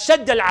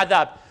أَشَدَّ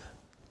الْعَذَابِ.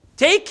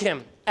 Take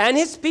him and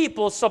his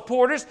people,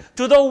 supporters,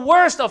 to the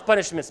worst of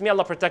punishments. May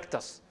Allah protect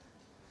us.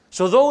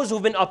 So those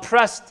who've been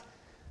oppressed,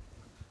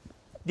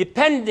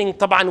 depending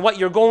on what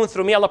you're going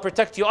through, may Allah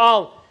protect you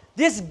all.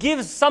 This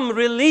gives some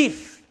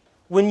relief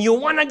when you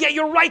want to get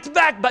your right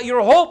back, but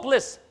you're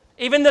hopeless.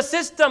 Even the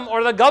system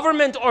or the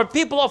government or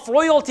people of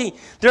royalty,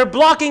 they're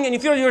blocking and you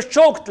feel you're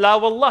choked. La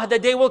wallah, the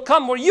day will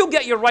come where you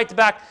get your right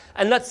back,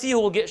 and let's see who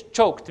will get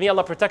choked. May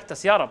Allah protect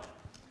us, Ya Rab.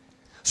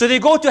 So they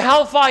go to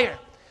hellfire.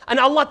 And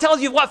Allah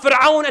tells you what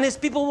Fir'aun and his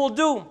people will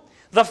do.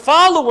 The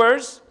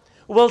followers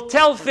will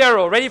tell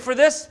Pharaoh, ready for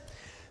this?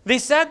 They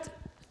said,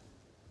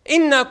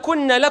 إِنَّا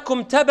كُنَّ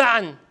لَكُمْ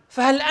تَبَعًا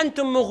فَهَلْ أَنْتُمْ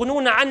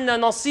مُغْنُونَ عَنَّا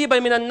نَصِيبًا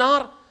مِنَ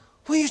النَّارِ.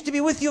 We used to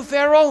be with you,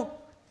 Pharaoh.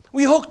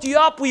 We hooked you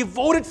up. We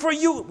voted for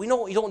you. We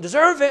know you don't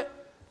deserve it.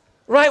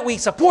 Right? We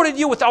supported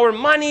you with our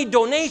money,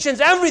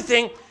 donations,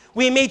 everything.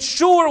 We made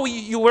sure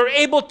you were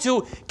able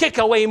to kick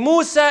away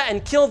Musa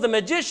and kill the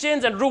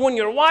magicians and ruin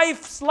your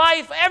wife's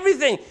life,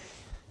 everything.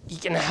 You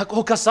can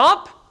hook us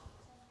up.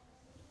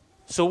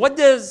 So what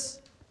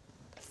does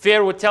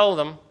Pharaoh tell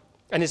them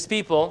and his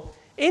people?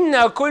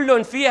 Inna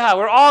kullun fiha.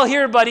 We're all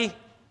here, buddy.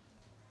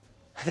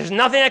 There's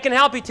nothing that can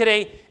help you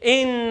today.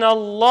 Inna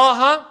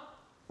Allah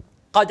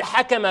qad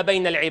hakama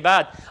bayna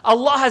al-ibad.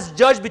 Allah has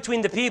judged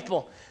between the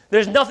people.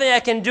 There's nothing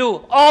I can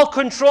do. All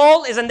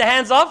control is in the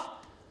hands of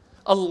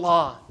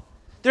Allah.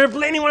 They're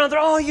blaming one another.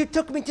 Oh, you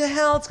took me to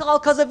hell. It's all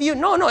because of you.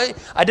 No,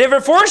 I never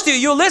forced you.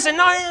 You listen.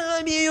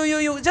 No,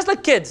 you. Just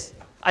like kids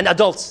and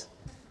adults.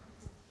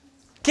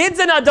 Kids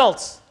and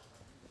adults.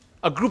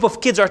 A group of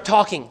kids are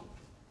talking,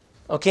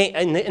 okay,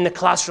 in the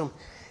classroom.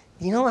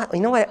 You know what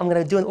I'm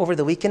going to do over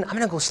the weekend? I'm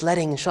going to go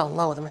sledding,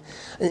 inshallah. With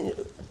them.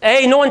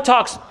 Hey, no one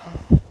talks.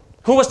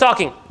 Who was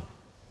talking?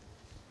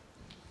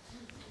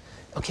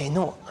 Okay,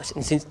 no.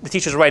 The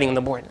teacher's writing on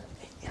the board.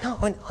 You know,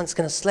 I'm going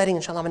to sledding,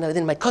 inshallah.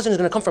 Then my cousin is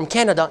going to come from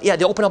Canada. Yeah,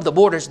 they opened up the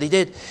borders. They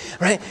did,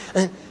 right?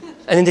 And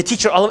then the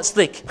teacher, all of it's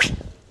like,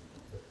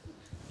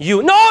 no,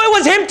 it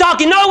was him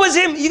talking. No, it was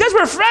him. You guys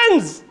were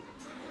friends.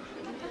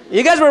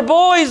 You guys were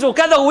boys.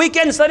 The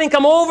weekend sledding,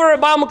 come over.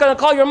 Mom, I'm going to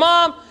call your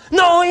mom.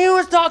 No, he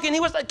was talking. He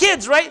was like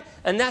kids, right?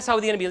 And that's how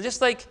they're going to be.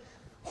 Just like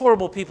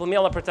horrible people. May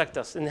Allah protect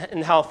us in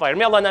hellfire.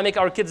 May Allah not make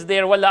our kids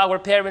there, wala our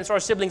parents or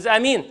siblings.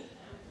 Ameen.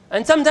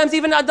 And sometimes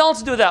even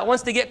adults do that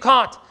once they get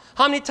caught.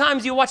 How many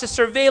times you watch a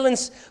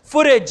surveillance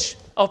footage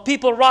of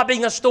people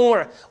robbing a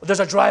store? There's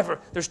a driver.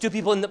 There's two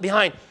people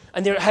behind.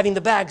 And they're having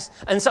the bags.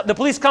 And so the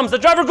police comes. The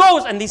driver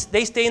goes. And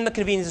they stay in the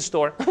convenience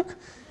store.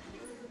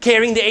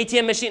 Carrying the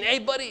ATM machine. Hey,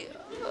 buddy.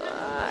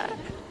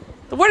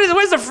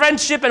 Where's the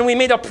friendship? And we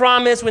made a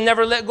promise. We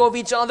never let go of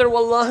each other.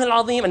 Wallahi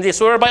al-azim. And they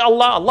swear by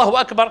Allah. Allahu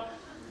Akbar.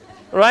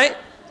 Right?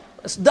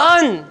 It's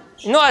done.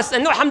 You know, I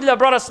know, alhamdulillah,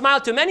 brought a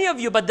smile to many of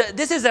you. But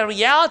this is a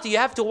reality you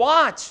have to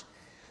watch.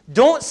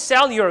 Don't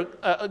sell your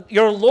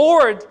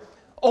Lord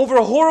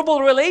over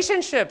horrible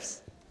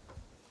relationships.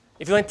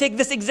 If you want to take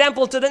this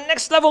example to the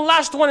next level,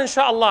 last one,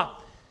 inshallah.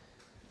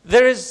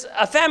 There is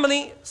a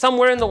family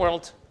somewhere in the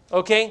world,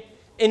 okay,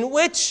 in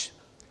which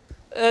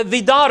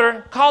the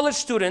daughter, college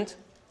student,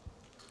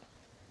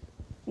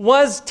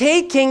 was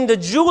taking the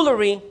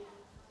jewelry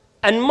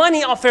and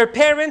money of her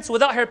parents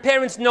without her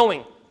parents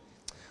knowing.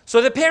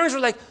 So the parents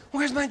were like,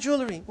 where's my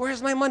jewelry?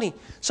 Where's my money?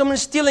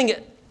 Someone's stealing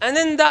it. And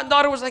then that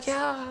daughter was like,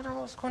 yeah, I don't know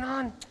what's going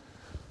on.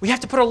 We have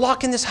to put a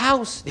lock in this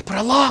house. They put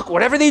a lock,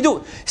 whatever they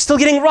do. Still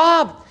getting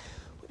robbed.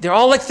 They're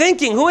all like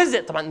thinking, who is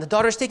it? The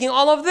daughter's taking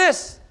all of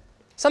this.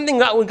 Something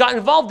that we got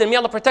involved in. May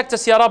Allah protect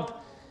us, Ya Rab.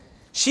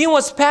 She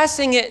was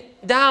passing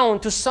it down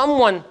to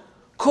someone,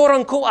 quote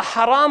unquote, a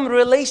haram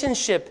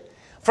relationship.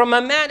 From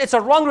a man, it's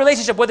a wrong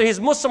relationship, whether he's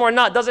Muslim or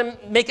not,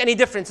 doesn't make any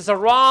difference. It's a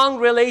wrong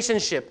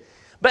relationship.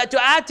 But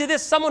to add to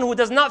this, someone who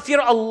does not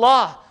fear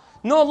Allah,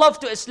 no love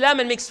to Islam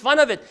and makes fun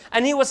of it.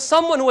 And he was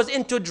someone who was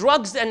into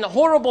drugs and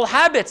horrible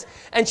habits.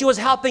 And she was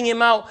helping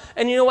him out.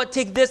 And you know what,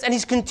 take this. And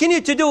he's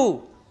continued to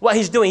do what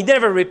he's doing. He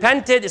never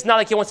repented. It's not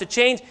like he wants to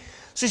change.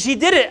 So she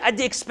did it at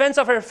the expense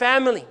of her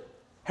family.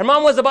 Her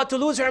mom was about to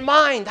lose her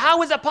mind.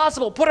 How is that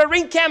possible? Put a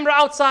ring camera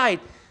outside.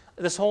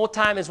 This whole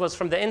time it was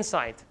from the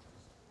inside.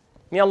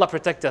 May Allah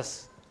protect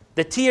us.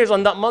 The tears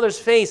on that mother's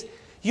face.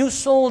 You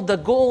sold the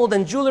gold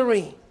and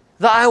jewelry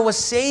that I was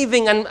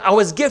saving and I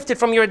was gifted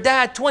from your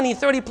dad 20,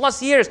 30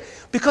 plus years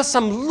because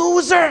some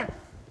loser.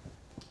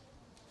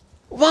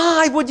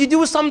 Why would you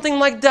do something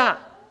like that?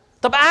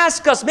 But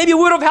ask us, maybe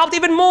we would have helped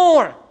even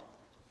more.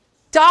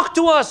 Talk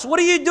to us, what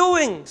are you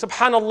doing?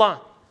 Subhanallah.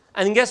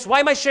 And guess why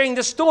am I sharing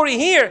this story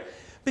here?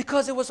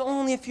 Because it was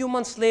only a few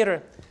months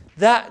later,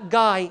 that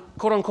guy,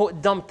 quote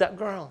unquote, dumped that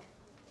girl.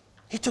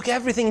 He took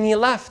everything and he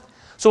left.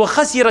 So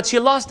khasirat, she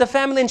lost the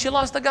family and she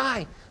lost the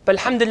guy. But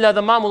alhamdulillah,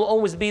 the mom will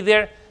always be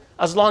there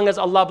as long as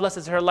Allah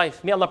blesses her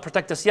life. May Allah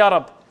protect us, Ya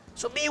Rab.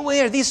 So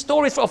beware, these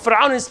stories of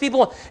Fir'aun and his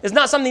people is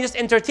not something just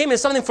entertainment,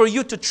 it's something for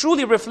you to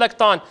truly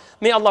reflect on.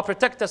 May Allah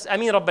protect us.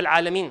 Ameen Rabbil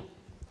Alameen.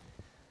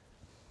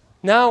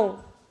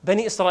 Now,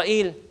 Bani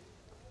Israel,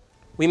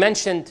 we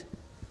mentioned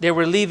they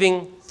were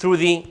leaving through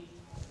the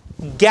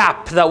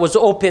gap that was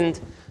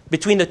opened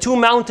between the two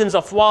mountains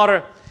of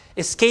water,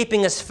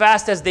 escaping as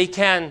fast as they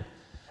can.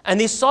 And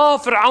they saw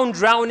Fir'aun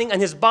drowning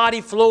and his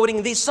body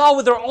floating. They saw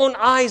with their own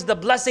eyes the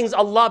blessings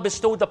Allah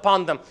bestowed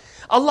upon them.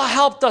 Allah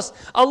helped us.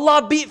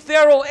 Allah beat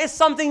Pharaoh. It's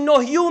something no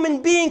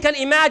human being can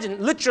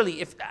imagine.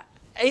 Literally,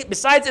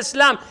 besides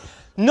Islam,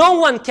 no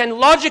one can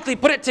logically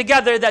put it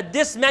together that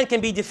this man can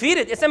be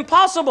defeated. It's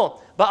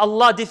impossible. But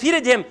Allah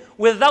defeated him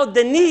without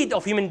the need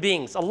of human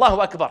beings.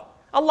 Allahu Akbar.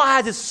 Allah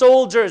has His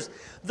soldiers.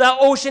 The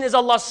ocean is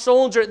Allah's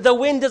soldier. The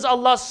wind is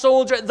Allah's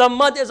soldier. The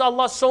mud is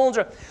Allah's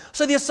soldier.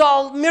 So they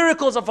saw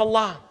miracles of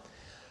Allah.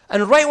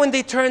 And right when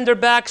they turned their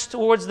backs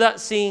towards that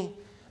sea,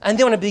 and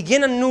they want to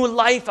begin a new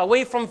life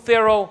away from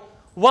Pharaoh,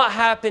 what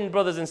happened,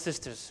 brothers and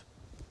sisters?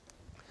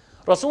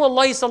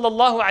 Rasulullah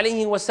sallallahu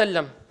alayhi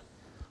wasallam,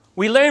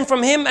 we learn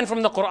from him and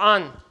from the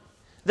Quran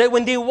that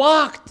when they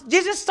walked,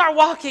 they just start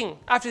walking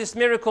after this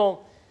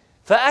miracle.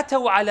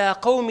 فَأَتَوْا عَلَىٰ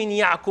قَوْمٍ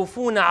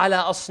يَعْكُفُونَ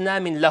عَلَىٰ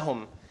أَصْنَامٍ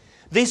لَهُمْ.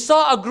 They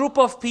saw a group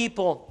of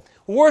people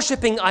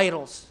worshiping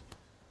idols.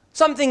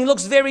 Something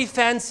looks very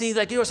fancy,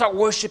 like you start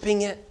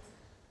worshiping it.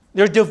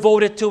 They're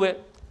devoted to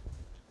it.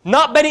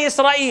 Not Bani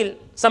Israel,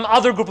 some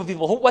other group of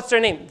people. What's their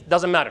name?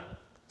 Doesn't matter.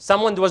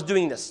 Someone was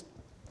doing this.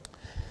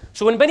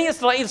 So when Bani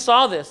Israel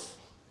saw this,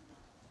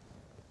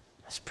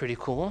 that's pretty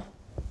cool.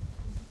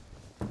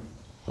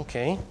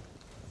 Okay.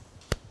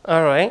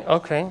 All right,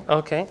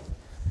 okay.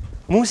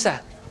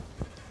 Musa,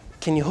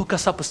 can you hook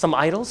us up with some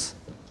idols?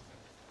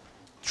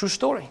 True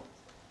story.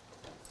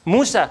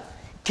 Musa,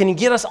 can you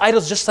get us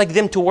idols just like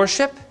them to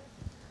worship?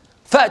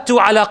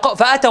 فأتوا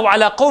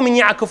على قوم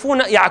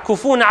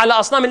يعكفون على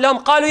أصنام لهم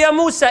قالوا يا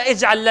موسى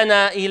اجعل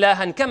لنا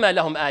إلها كما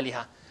لهم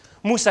آلهة.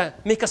 Musa,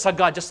 make us a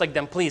god just like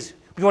them, please.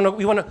 We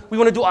want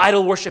to do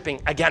idol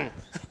worshiping again.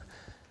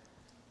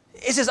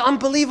 This is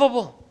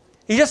unbelievable.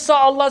 You just saw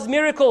Allah's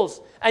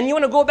miracles, and you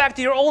want to go back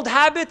to your old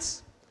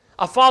habits?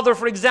 A father,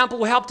 for example,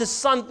 who helped his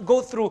son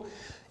go through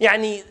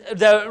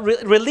the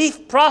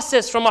relief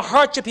process from a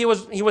hardship he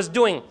was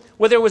doing,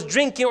 whether it was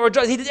drinking or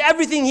drugs. He did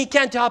everything he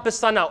can to help his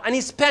son out. And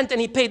he spent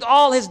and he paid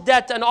all his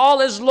debt and all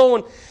his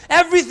loan,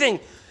 everything.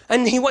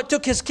 And he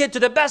took his kid to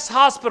the best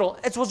hospital.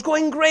 It was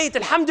going great.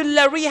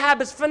 Alhamdulillah,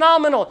 rehab is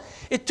phenomenal.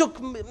 It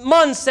took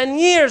months and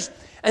years.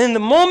 And in the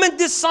moment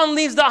this son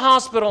leaves the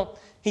hospital,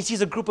 he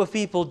sees a group of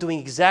people doing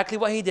exactly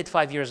what he did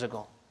 5 years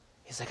ago.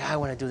 He's like, I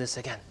want to do this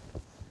again.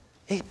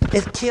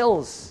 It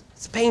kills.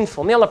 It's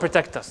painful. May Allah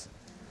protect us.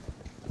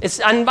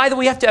 And by the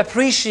way, we have to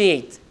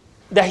appreciate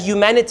the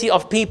humanity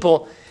of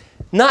people.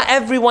 Not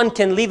everyone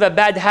can leave a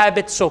bad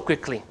habit so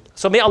quickly.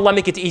 So may Allah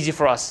make it easy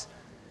for us.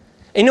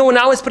 You know, when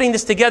I was putting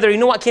this together, you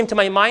know what came to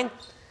my mind?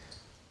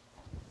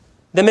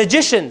 The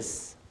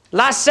magicians,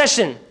 last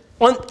session,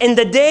 in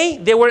the day,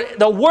 they were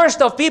the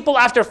worst of people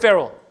after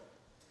Pharaoh.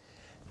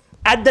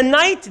 At the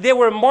night, they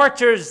were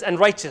martyrs and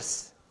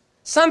righteous.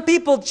 Some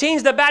people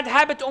change the bad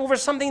habit over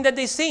something that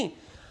they see.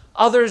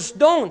 Others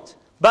don't.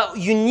 But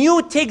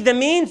you take the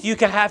means, you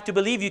have to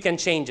believe you can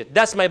change it.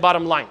 That's my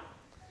bottom line.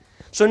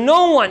 So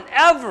no one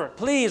ever,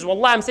 please,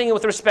 wallah, I'm saying it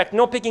with respect,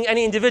 no picking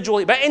any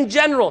individual, but in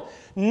general,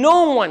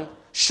 no one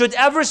should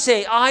ever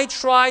say, I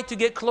try to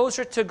get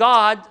closer to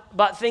God,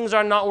 but things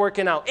are not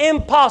working out.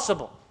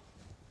 Impossible.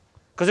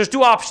 Because there's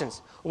two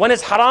options. One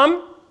is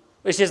haram,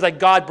 which is like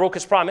God broke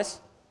His promise,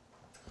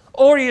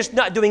 or you're just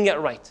not doing it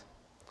right.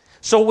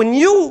 So when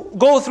you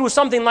go through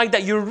something like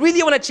that, you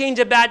really want to change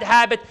a bad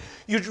habit,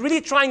 you're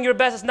really trying your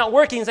best, it's not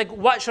working, it's like,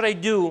 what should I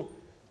do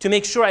to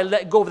make sure I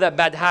let go of that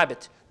bad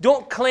habit?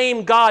 Don't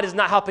claim God is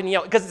not helping you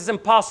out, because it's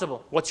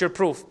impossible. What's your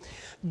proof?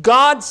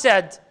 God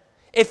said,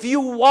 if you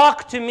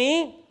walk to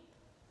me,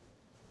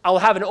 I'll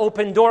have an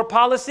open door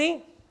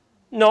policy.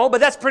 No,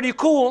 but that's pretty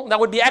cool. That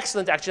would be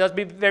excellent, actually. That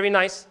would be very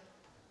nice,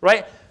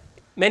 right?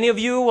 Many of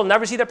you will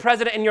never see the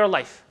president in your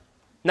life,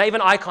 not even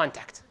eye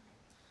contact.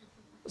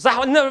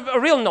 A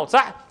real note.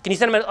 Can you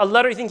send him a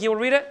letter? You think he will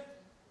read it?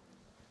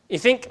 You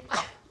think?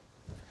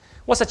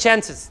 What's the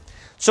chances?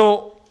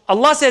 So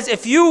Allah says,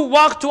 if you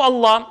walk to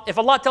Allah, if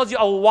Allah tells you,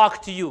 I will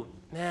walk to you.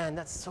 Man,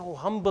 that's so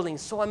humbling,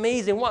 so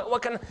amazing.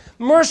 What kind of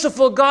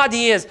merciful God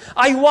He is.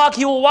 I walk,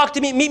 He will walk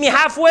to me. Meet me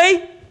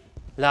halfway?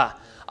 La.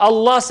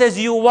 Allah says,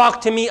 you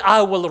walk to me,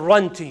 I will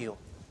run to you.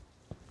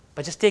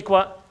 But just take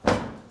what?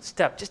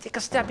 step. Just take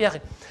a step, ya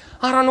akhi.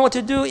 I don't know what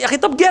to do. Ya akhi,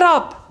 طب get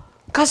up.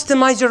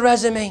 Customize your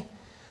resume.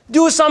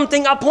 Do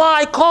something,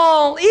 apply,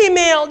 call,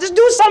 email, just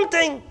do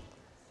something.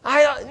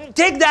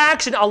 Take the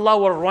action, Allah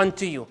will run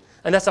to you.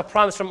 And that's a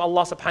promise from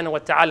Allah subhanahu wa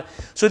ta'ala.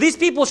 So these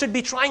people should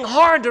be trying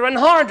harder and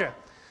harder.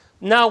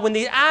 Now, when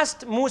they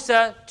asked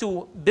Musa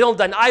to build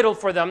an idol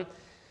for them,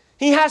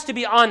 he has to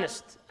be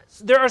honest.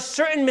 There are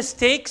certain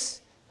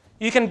mistakes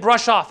you can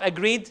brush off,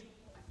 agreed?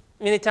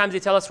 Many times they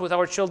tell us with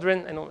our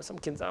children, I know some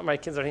kids, my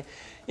kids are here,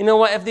 you know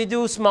what, if they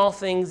do small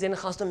things, then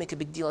don't make a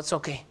big deal, it's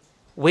okay.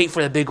 Wait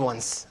for the big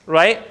ones,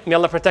 right? May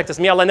Allah protect us.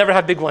 May Allah never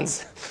have big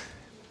ones,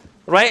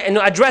 right? And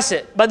address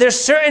it. But there's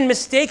certain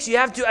mistakes you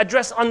have to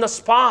address on the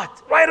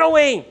spot, right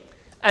away.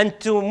 And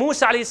to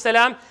Musa alayhi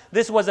salam,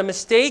 this was a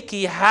mistake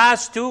he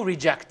has to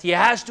reject. He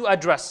has to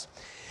address.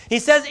 He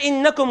says,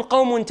 إِنَّكُمْ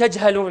قَوْمٌ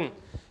تَجْهَلُونَ.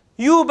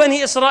 You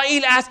Bani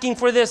Israel asking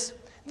for this.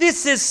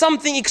 This is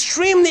something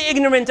extremely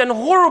ignorant and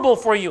horrible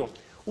for you.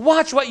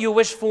 Watch what you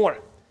wish for.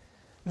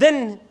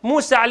 Then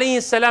Musa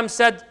alayhi salam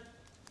said,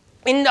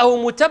 إِنَّهُ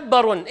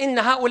مُتَبَّرٌ إِنَّ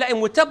هَؤُلَاءِ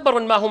مُتَبَّرٌ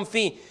مَا هُمْ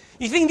فِيهِ.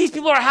 You think these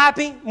people are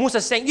happy? Musa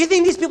is saying, you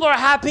think these people are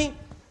happy?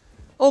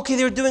 Okay,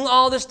 they're doing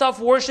all this stuff,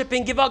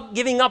 worshiping,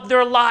 giving up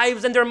their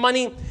lives and their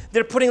money.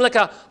 They're putting like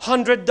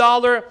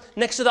 $100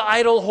 next to the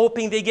idol,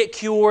 hoping they get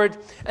cured.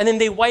 And then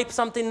they wipe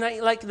something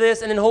like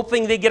this, and then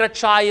hoping they get a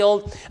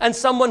child. And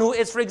someone who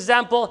is, for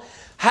example,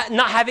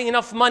 not having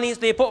enough money, so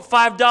they put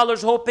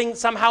 $5, hoping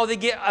somehow they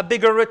get a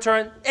bigger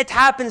return. It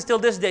happens till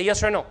this day,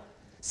 yes or no?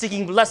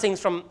 Seeking blessings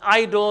from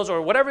idols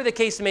or whatever the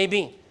case may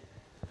be.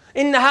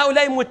 إِنَّ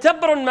هَؤُلَاءِ مُتَبَّرٌ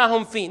مَا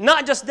هُمْ فِيهِ.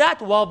 Not just that,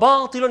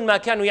 وَبَاطِلٌ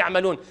مَا كَانُوا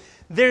يَعْمَلُونَ.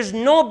 There's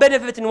no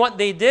benefit in what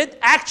they did.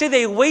 Actually,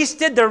 they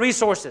wasted their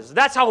resources.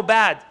 That's how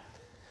bad.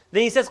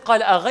 Then he says,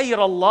 قَالَ أَغَيْرَ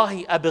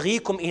اللَّهِ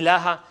أَبْغِيكُمْ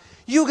إِلَهًا.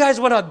 You guys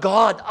want a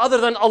God other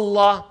than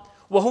Allah.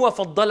 وَهُوَ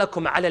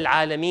فَضَّلَكُمْ عَلَى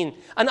الْعَالَمِينَ.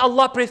 And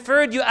Allah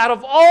preferred you out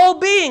of all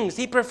beings.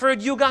 He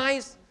preferred you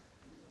guys.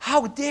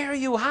 How dare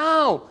you?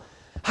 How?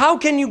 How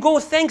can you go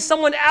thank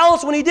someone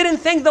else when you didn't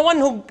thank the one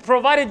who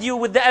provided you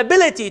with the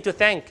ability to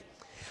thank?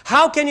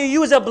 How can you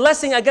use a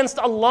blessing against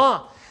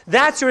Allah?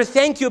 That's your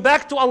thank you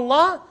back to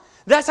Allah?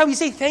 That's how you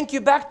say thank you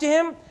back to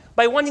Him?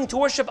 By wanting to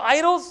worship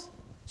idols?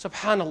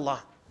 Subhanallah.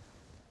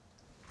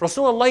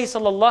 Rasulullah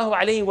sallallahu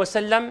alayhi wa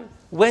sallam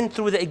went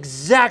through the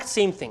exact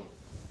same thing.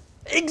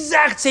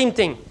 Exact same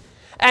thing.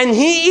 And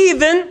he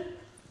even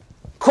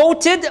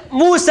quoted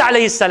Musa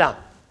alayhi salam.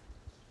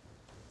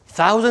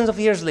 Thousands of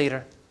years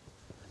later,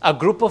 a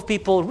group of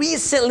people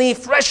recently,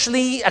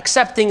 freshly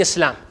accepting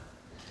Islam.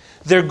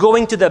 They're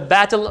going to the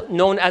battle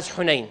known as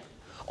Hunayn.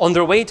 On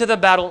their way to the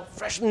battle,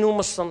 fresh new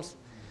Muslims,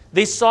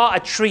 they saw a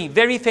tree,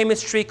 very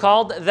famous tree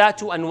called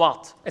Dhatu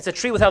Anwat. It's a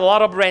tree with a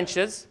lot of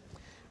branches.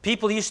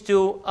 People used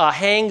to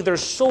hang their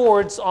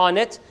swords on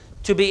it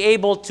to be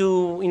able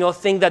to,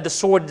 think that the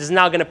sword is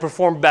now going to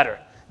perform better.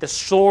 The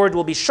sword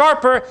will be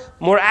sharper,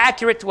 more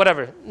accurate,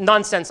 whatever.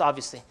 Nonsense,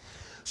 obviously.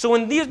 So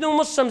when these new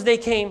Muslims, they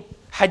came,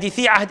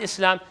 Hadithi Ahd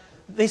Islam,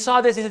 they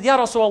saw this, they said, Ya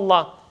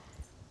Rasulullah,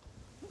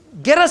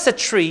 get us a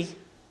tree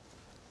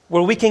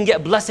where we can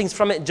get blessings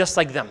from it just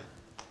like them.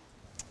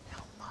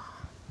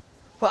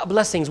 What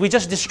blessings? We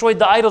just destroyed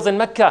the idols in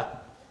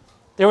Mecca.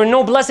 There were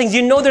no blessings.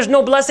 You know there's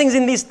no blessings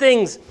in these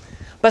things.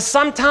 But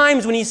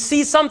sometimes when you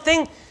see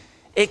something,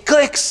 it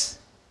clicks.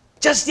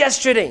 Just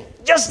yesterday,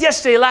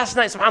 last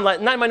night,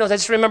 subhanAllah, not in my nose, I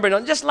just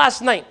remember, just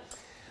last night,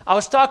 I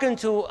was talking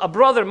to a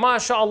brother,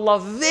 mashallah,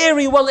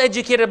 very well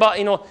educated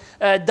about,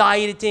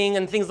 dieting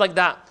and things like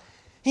that.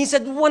 He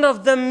said one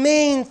of the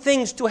main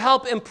things to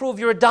help improve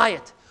your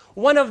diet,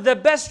 one of the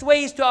best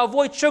ways to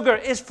avoid sugar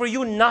is for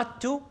you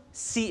not to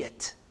see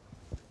it.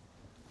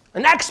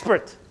 An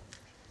expert.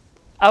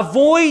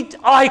 Avoid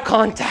eye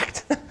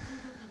contact.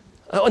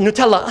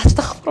 Nutella,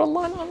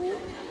 astaghfirullah.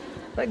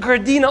 Like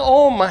Gardena,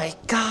 oh my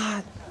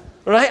God.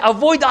 Right?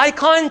 Avoid eye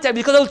contact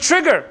because it'll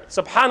trigger.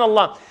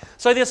 Subhanallah.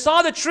 So they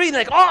saw the tree,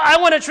 like, oh, I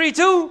want a tree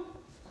too.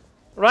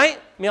 Right?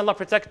 May Allah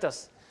protect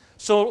us.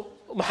 So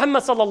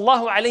Muhammad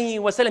sallallahu alayhi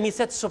wa sallam, he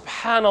said,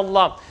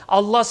 Subhanallah.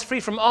 Allah's free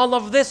from all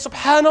of this.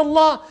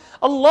 Subhanallah.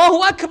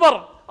 Allahu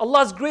Akbar.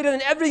 Allah is greater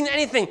than everything and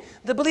anything.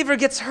 The believer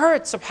gets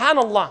hurt.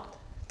 Subhanallah.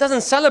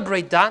 Doesn't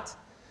celebrate that.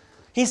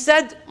 He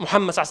said,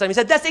 Muhammad sallallahu alayhi wa sallam, he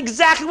said, that's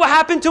exactly what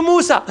happened to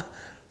Musa.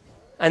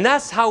 And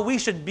that's how we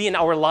should be in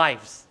our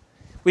lives.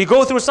 We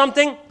go through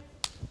something.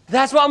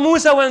 That's what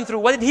Musa went through.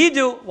 What did he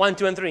do? 1,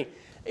 2, and 3.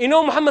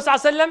 Muhammad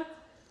sallallahu alayhi wa sallam,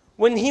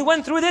 when he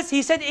went through this,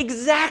 he said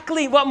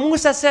exactly what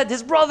Musa said,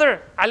 his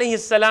brother, alayhi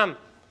salam.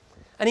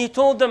 And he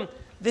told them,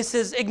 this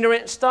is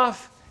ignorant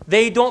stuff.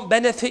 They don't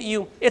benefit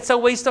you. It's a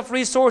waste of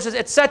resources,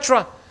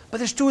 etc. But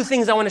there's 2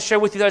 things I want to share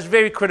with you that's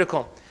very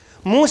critical.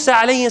 Musa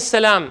alayhi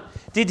salam,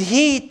 did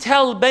he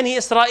tell Bani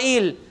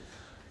Israel,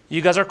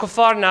 you guys are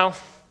kuffar now.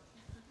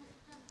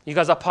 You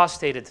guys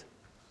apostated.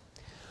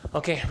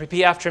 Okay,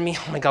 repeat after me.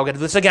 Oh my God, we got to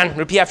do this again.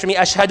 Repeat after me.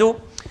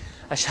 Ashhadu,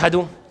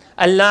 ashhadu,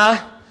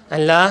 Allah,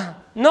 Allah.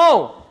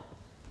 No,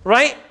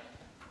 right?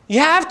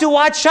 You have to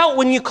watch out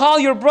when you call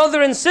your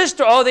brother and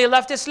sister, oh, they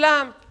left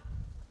Islam.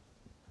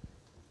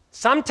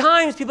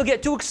 Sometimes people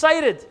get too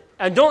excited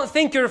And don't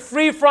think you're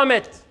free from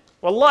it.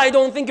 Wallahi,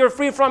 don't think you're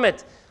free from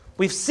it.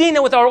 We've seen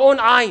it with our own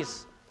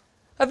eyes.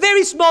 A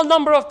very small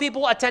number of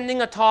people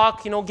attending a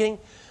talk,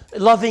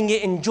 loving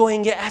it,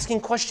 enjoying it,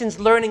 asking questions,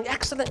 learning.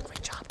 Excellent,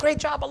 great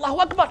job, Allahu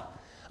Akbar.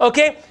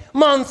 Okay,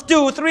 month,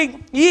 2, 3,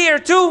 year,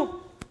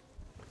 2.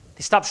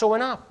 They stop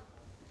showing up.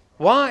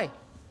 Why?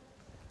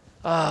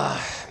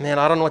 Man,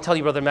 I don't know what to tell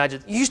you, Brother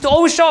Majed. You used to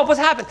always show up. What's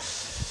happened?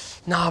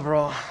 Nah,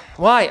 bro.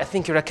 Why? I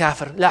think you're a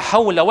kafir. La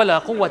hawla wa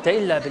la quwwata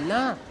illa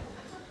billah.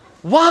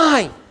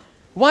 Why?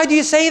 Why do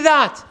you say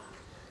that?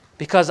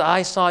 Because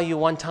I saw you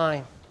one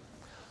time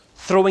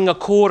throwing a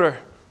quarter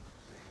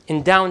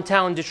in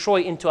downtown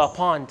Detroit into a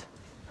pond.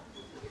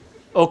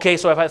 Okay,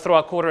 so if I throw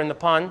a quarter in the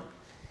pond,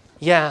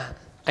 yeah,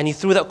 and you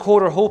threw that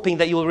quarter hoping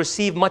that you will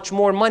receive much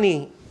more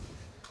money.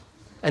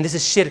 And this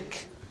is shirk.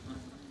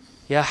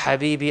 Ya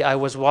Habibi, I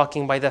was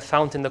walking by the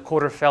fountain, the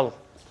quarter fell.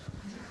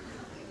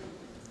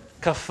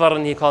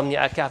 Kaffarni, he called me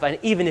a kafir. And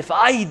even if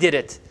I did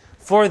it,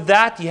 for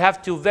that you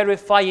have to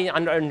verify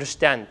and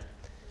understand.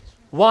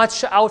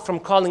 Watch out from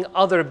calling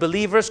other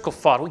believers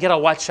kuffar. We gotta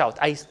watch out.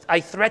 I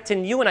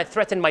threaten you and I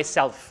threaten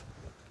myself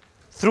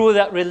through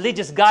the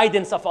religious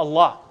guidance of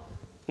Allah.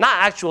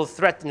 Not actual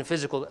threat in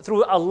physical,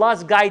 through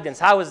Allah's guidance.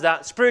 How is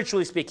that?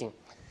 Spiritually speaking.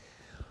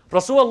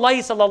 Rasulullah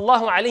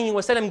sallallahu alayhi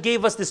wa sallam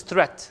gave us this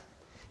threat.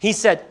 He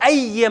said,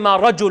 أَيَّمَا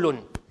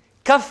رَجُلٌ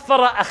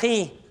كَفَّرَ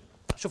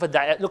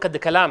أَخِيهِ. Look at the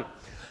kalam.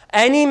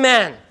 Any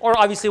man, or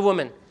obviously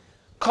woman,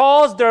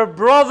 calls their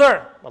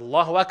brother,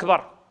 Allahu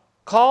Akbar,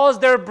 calls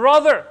their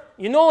brother.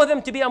 You know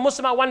them to be a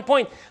Muslim at one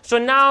point. So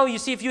now you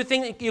see if you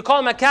think you call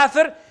him a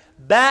kafir,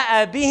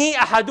 بَاءَ بِهِ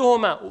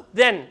أَحَدُهُمَا.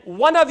 Then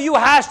one of you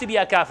has to be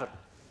a kafir.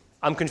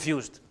 I'm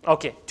confused.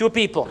 Okay, 2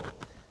 people.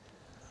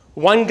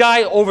 One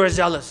guy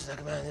overzealous.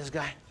 Like, man, this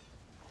guy.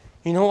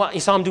 You know what? He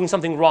saw him doing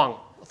something wrong.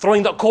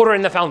 Throwing the quarter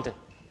in the fountain.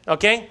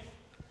 Okay?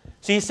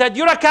 So he said,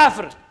 you're a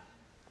kafir.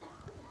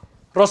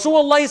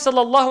 Rasulullah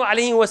sallallahu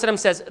alayhi wa sallam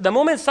says, the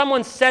moment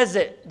someone says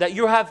it, that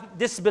you have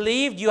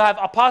disbelieved, you have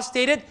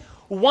apostated,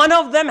 one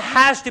of them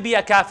has to be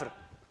a kafir.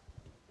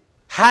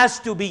 Has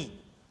to be.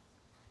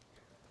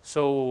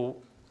 So,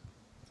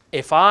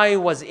 if I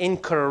was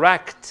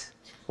incorrect,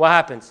 what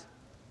happens?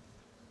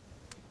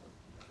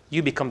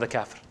 You become the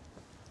kafir.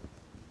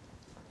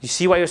 You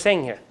see what you're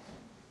saying here?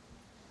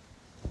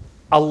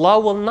 Allah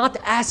will not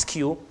ask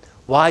you,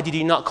 why did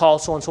you not call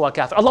so-and-so a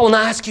kafir? Allah will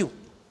not ask you.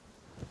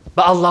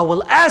 But Allah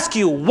will ask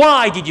you,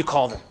 why did you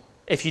call them?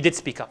 If you did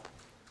speak up.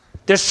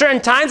 There's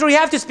certain times where you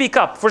have to speak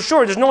up, for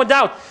sure, there's no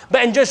doubt.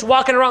 But in just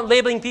walking around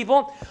labeling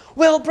people,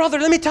 well, brother,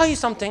 let me tell you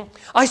something.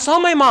 I saw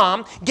my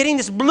mom getting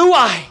this blue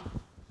eye.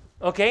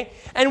 Okay?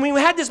 And when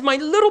we had this, my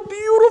little,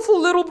 beautiful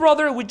little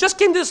brother, we just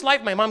came to this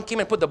life, my mom came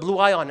and put the blue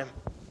eye on him.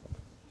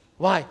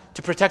 Why?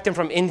 To protect him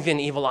from envy and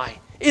evil eye.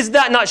 Is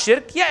that not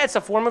shirk? Yeah, it's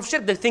a form of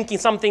shirk. They're thinking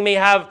something may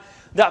have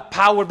that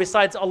power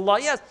besides Allah.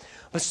 Yes.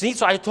 But see,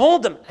 so I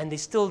told them, and they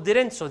still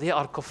didn't, so they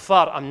are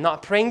kuffar. I'm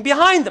not praying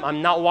behind them.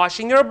 I'm not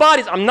washing their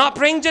bodies. I'm not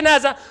praying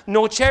janazah.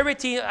 No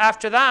charity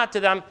after that to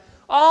them.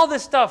 All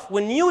this stuff.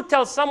 When you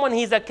tell someone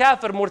he's a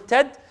kafir,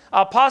 murtad,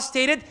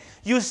 apostated,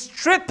 you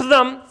strip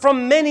them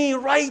from many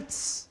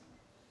rights.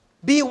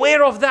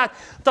 Beware of that.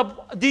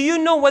 Do you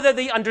know whether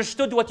they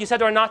understood what you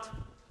said or not?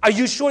 Are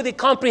you sure they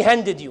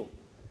comprehended you?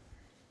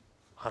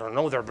 I don't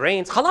know, their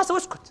brains. Khalas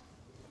uskut.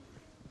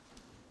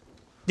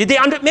 Did they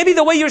maybe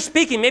the way you're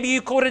speaking, maybe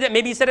you quoted it,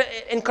 maybe you said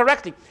it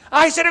incorrectly.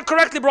 I said it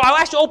correctly, bro.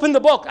 I actually opened the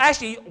book. I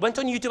actually went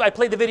on YouTube, I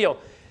played the video.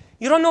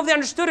 You don't know if they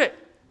understood it.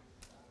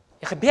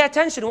 Pay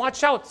attention,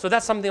 watch out. So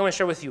that's something I want to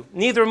share with you.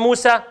 Neither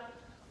Musa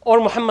or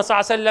Muhammad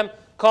ﷺ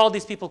called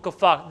these people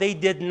kuffar. They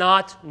did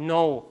not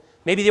know.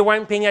 Maybe they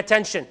weren't paying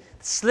attention.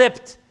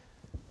 Slipped.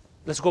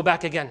 Let's go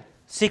back again.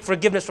 Seek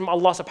forgiveness from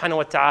Allah subhanahu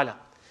wa ta'ala.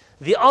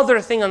 The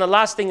other thing and the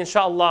last thing,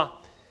 inshallah,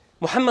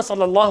 Muhammad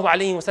sallallahu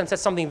alayhi wa sallam said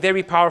something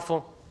very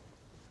powerful.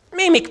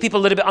 May make people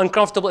a little bit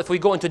uncomfortable if we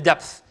go into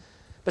depth.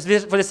 But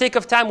for the sake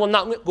of time, we'll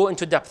not go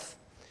into depth.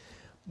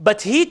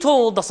 But he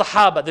told the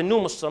Sahaba, the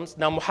new Muslims,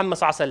 now Muhammad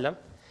sallallahu alayhi wa sallam,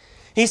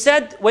 he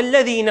said,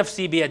 وَالَّذِي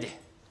نَفْسِي بِيَدِهِ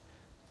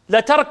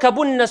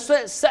لَتَرْكَبُنَّ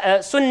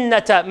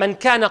سُنَّةَ مَنْ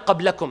كَانَ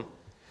قَبْلَكُمْ.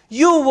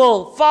 You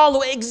will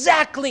follow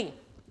exactly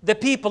the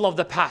people of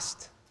the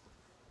past.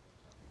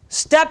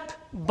 Step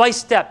by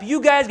step.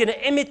 You guys are going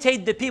to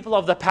imitate the people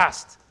of the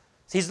past.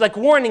 So he's like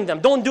warning them,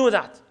 don't do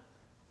that.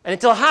 And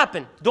until it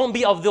happen, don't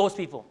be of those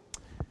people.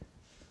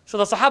 So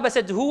the Sahaba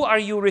said, who are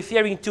you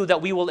referring to that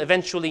we will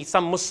eventually,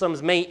 some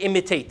Muslims may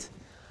imitate?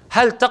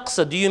 هل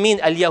تقصد, do you mean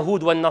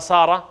al-Yahud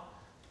wal-Nasara?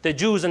 The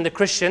Jews and the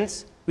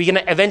Christians? We're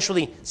going to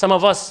eventually, some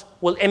of us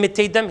will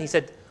imitate them? He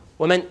said,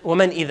 وَمَنْ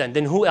إِذَنْ?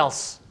 Then who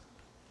else?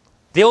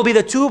 They will be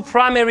the 2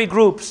 primary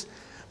groups.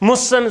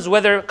 Muslims,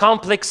 whether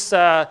complex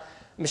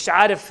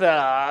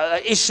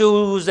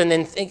issues and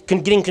then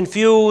getting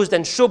confused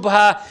and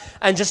shubha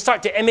and just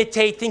start to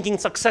imitate, thinking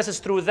success is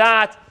through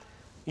that.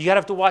 You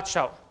have to watch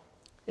out.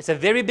 It's a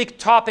very big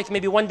topic.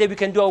 Maybe one day we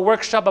can do a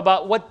workshop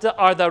about what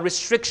are the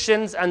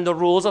restrictions and the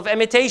rules of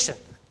imitation.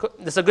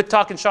 This is a good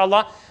talk,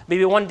 inshallah.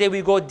 Maybe one day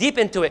we go deep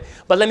into it.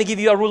 But let me give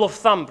you a rule of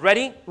thumb.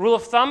 Ready? Rule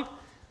of thumb.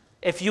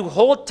 If you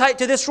hold tight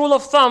to this rule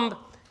of thumb,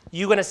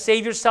 you're going to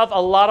save yourself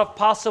a lot of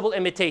possible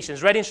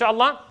imitations. Ready,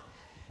 inshallah?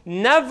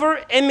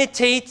 Never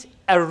imitate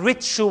a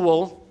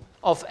ritual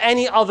of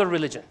any other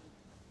religion.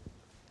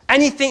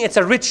 Anything, it's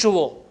a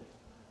ritual.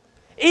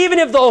 Even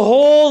if the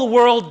whole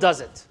world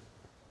does it.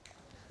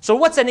 So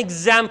what's an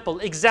example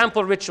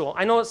ritual?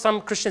 I know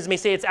some Christians may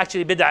say it's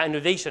actually bid'ah,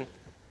 innovation,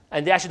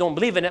 and they actually don't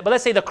believe in it, but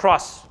let's say the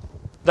cross.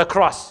 The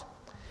cross.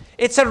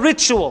 It's a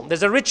ritual.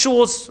 There's a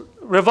rituals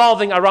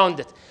revolving around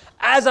it.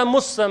 As a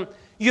Muslim,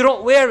 you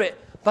don't wear it,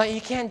 but you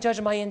can't judge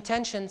my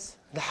intentions.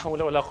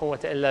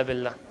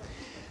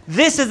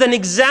 This is an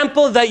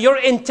example that your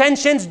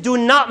intentions do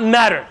not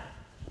matter.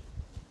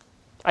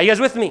 Are you guys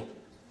with me?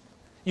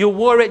 You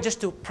wore it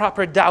just to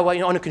proper da'wah,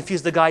 you know, to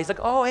confuse the guy. He's like,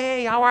 oh,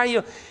 hey, how are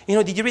you? You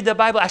know, did you read the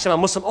Bible? Actually, I'm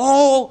a Muslim.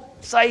 Oh,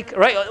 psych,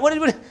 right?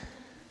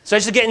 So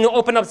just getting to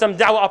open up some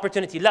da'wah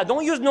opportunity.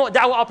 Don't use no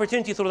da'wah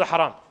opportunity through the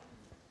haram.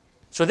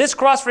 So this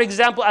cross, for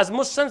example, as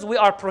Muslims, we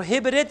are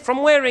prohibited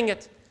from wearing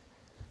it.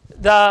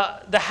 The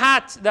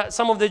hat that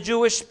some of the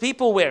Jewish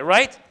people wear,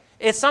 right?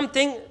 It's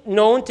something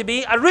known to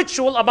be a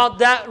ritual about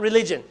that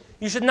religion.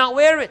 You should not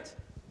wear it.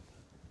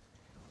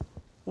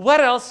 What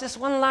else? Just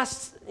one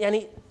last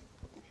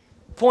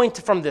point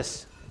from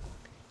this.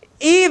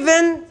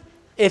 Even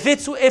if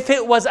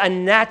it was a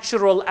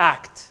natural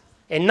act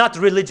and not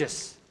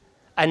religious,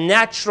 a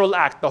natural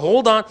act. But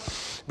hold on,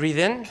 breathe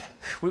in,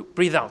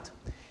 breathe out.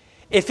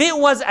 If it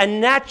was a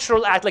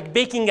natural act, like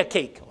baking a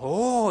cake,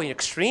 oh,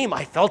 extreme,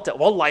 I felt it.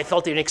 Wallah, I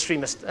felt you're an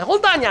extremist.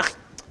 Hold on, ya.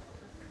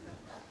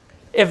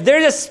 If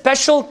there's a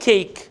special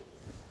cake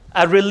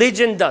a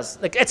religion does,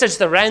 like it's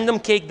just a random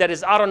cake that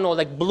is, I don't know,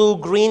 like blue,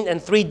 green,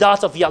 and 3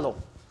 dots of yellow.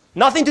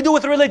 Nothing to do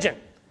with religion.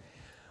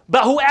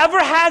 But whoever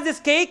has this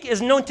cake is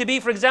known to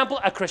be, for example,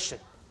 a Christian.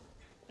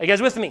 Are you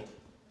guys with me?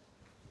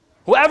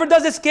 Whoever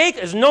does this cake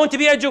is known to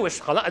be a Jewish.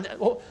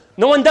 No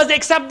one does it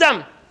except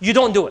them. You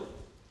don't do it.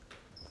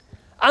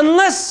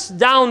 Unless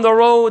down the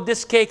road,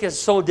 this cake is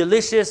so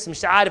delicious,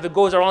 if it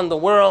goes around the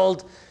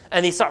world,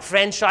 and they start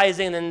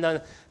franchising, and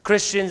the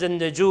Christians and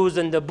the Jews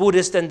and the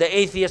Buddhists and the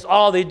atheists,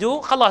 all they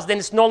do, khalas, then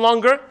it's no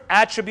longer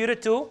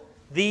attributed to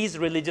these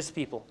religious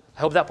people.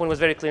 I hope that point was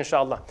very clear,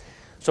 inshallah.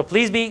 So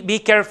please be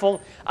careful.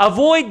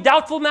 Avoid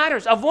doubtful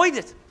matters. Avoid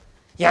it.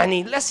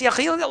 It's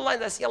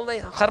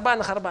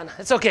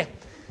okay.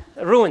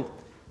 Ruined.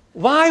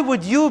 Why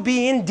would you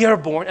be in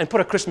Dearborn and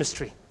put a Christmas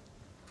tree?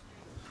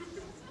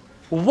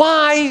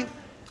 Why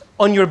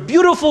on your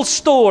beautiful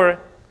store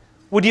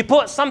would you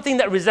put something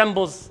that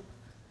resembles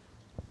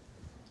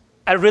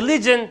a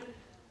religion?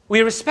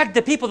 We respect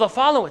the people that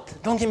follow it.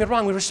 Don't get me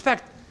wrong, we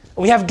respect.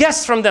 We have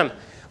guests from them.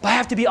 But I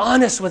have to be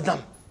honest with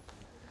them.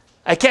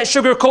 I can't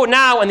sugarcoat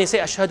now and they say,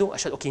 Ashhadu,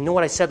 Ashhadu. Okay, you know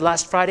what I said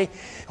last Friday?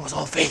 It was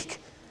all fake.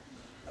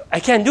 I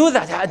can't do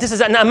that. This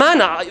is an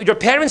amana. Your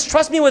parents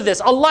trust me with this.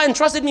 Allah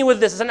entrusted me with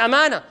this. It's an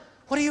amana.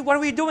 What are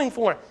we doing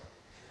for?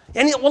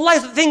 And wallahi,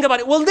 think about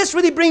it. Will this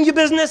really bring you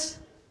business?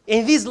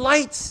 In these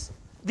lights,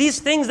 these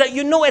things that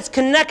you know it's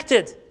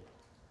connected.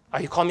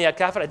 Are you calling me a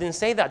kafir? I didn't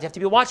say that. You have to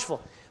be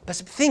watchful. But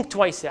think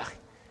twice, ya.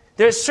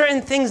 There are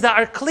certain things that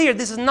are clear.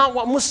 This is not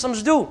what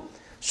Muslims do.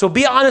 So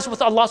be honest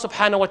with Allah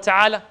subhanahu wa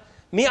ta'ala.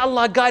 May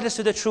Allah guide us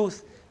to the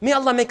truth. May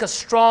Allah make us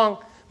strong.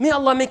 May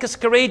Allah make us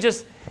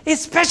courageous.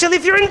 Especially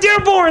if you're in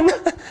Dearborn.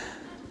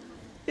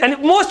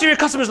 And most of your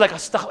customers are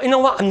like, you know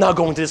what? I'm not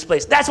going to this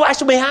place. That's what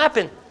actually may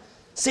happen.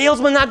 Sales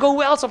will not go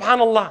well,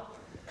 subhanallah.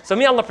 So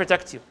may Allah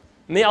protect you.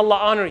 May Allah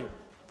honor you.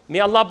 May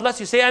Allah bless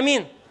you. Say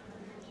Ameen.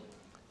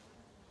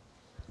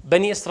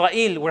 Bani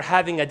Israel were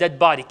having a dead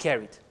body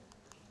carried.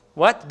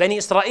 What? Bani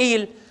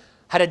Israel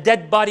had a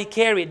dead body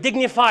carried.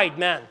 Dignified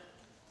man.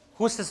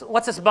 What's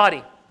this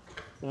body?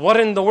 What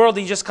in the world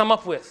did you just come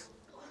up with?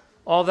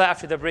 All that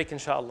after the break,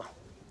 inshallah.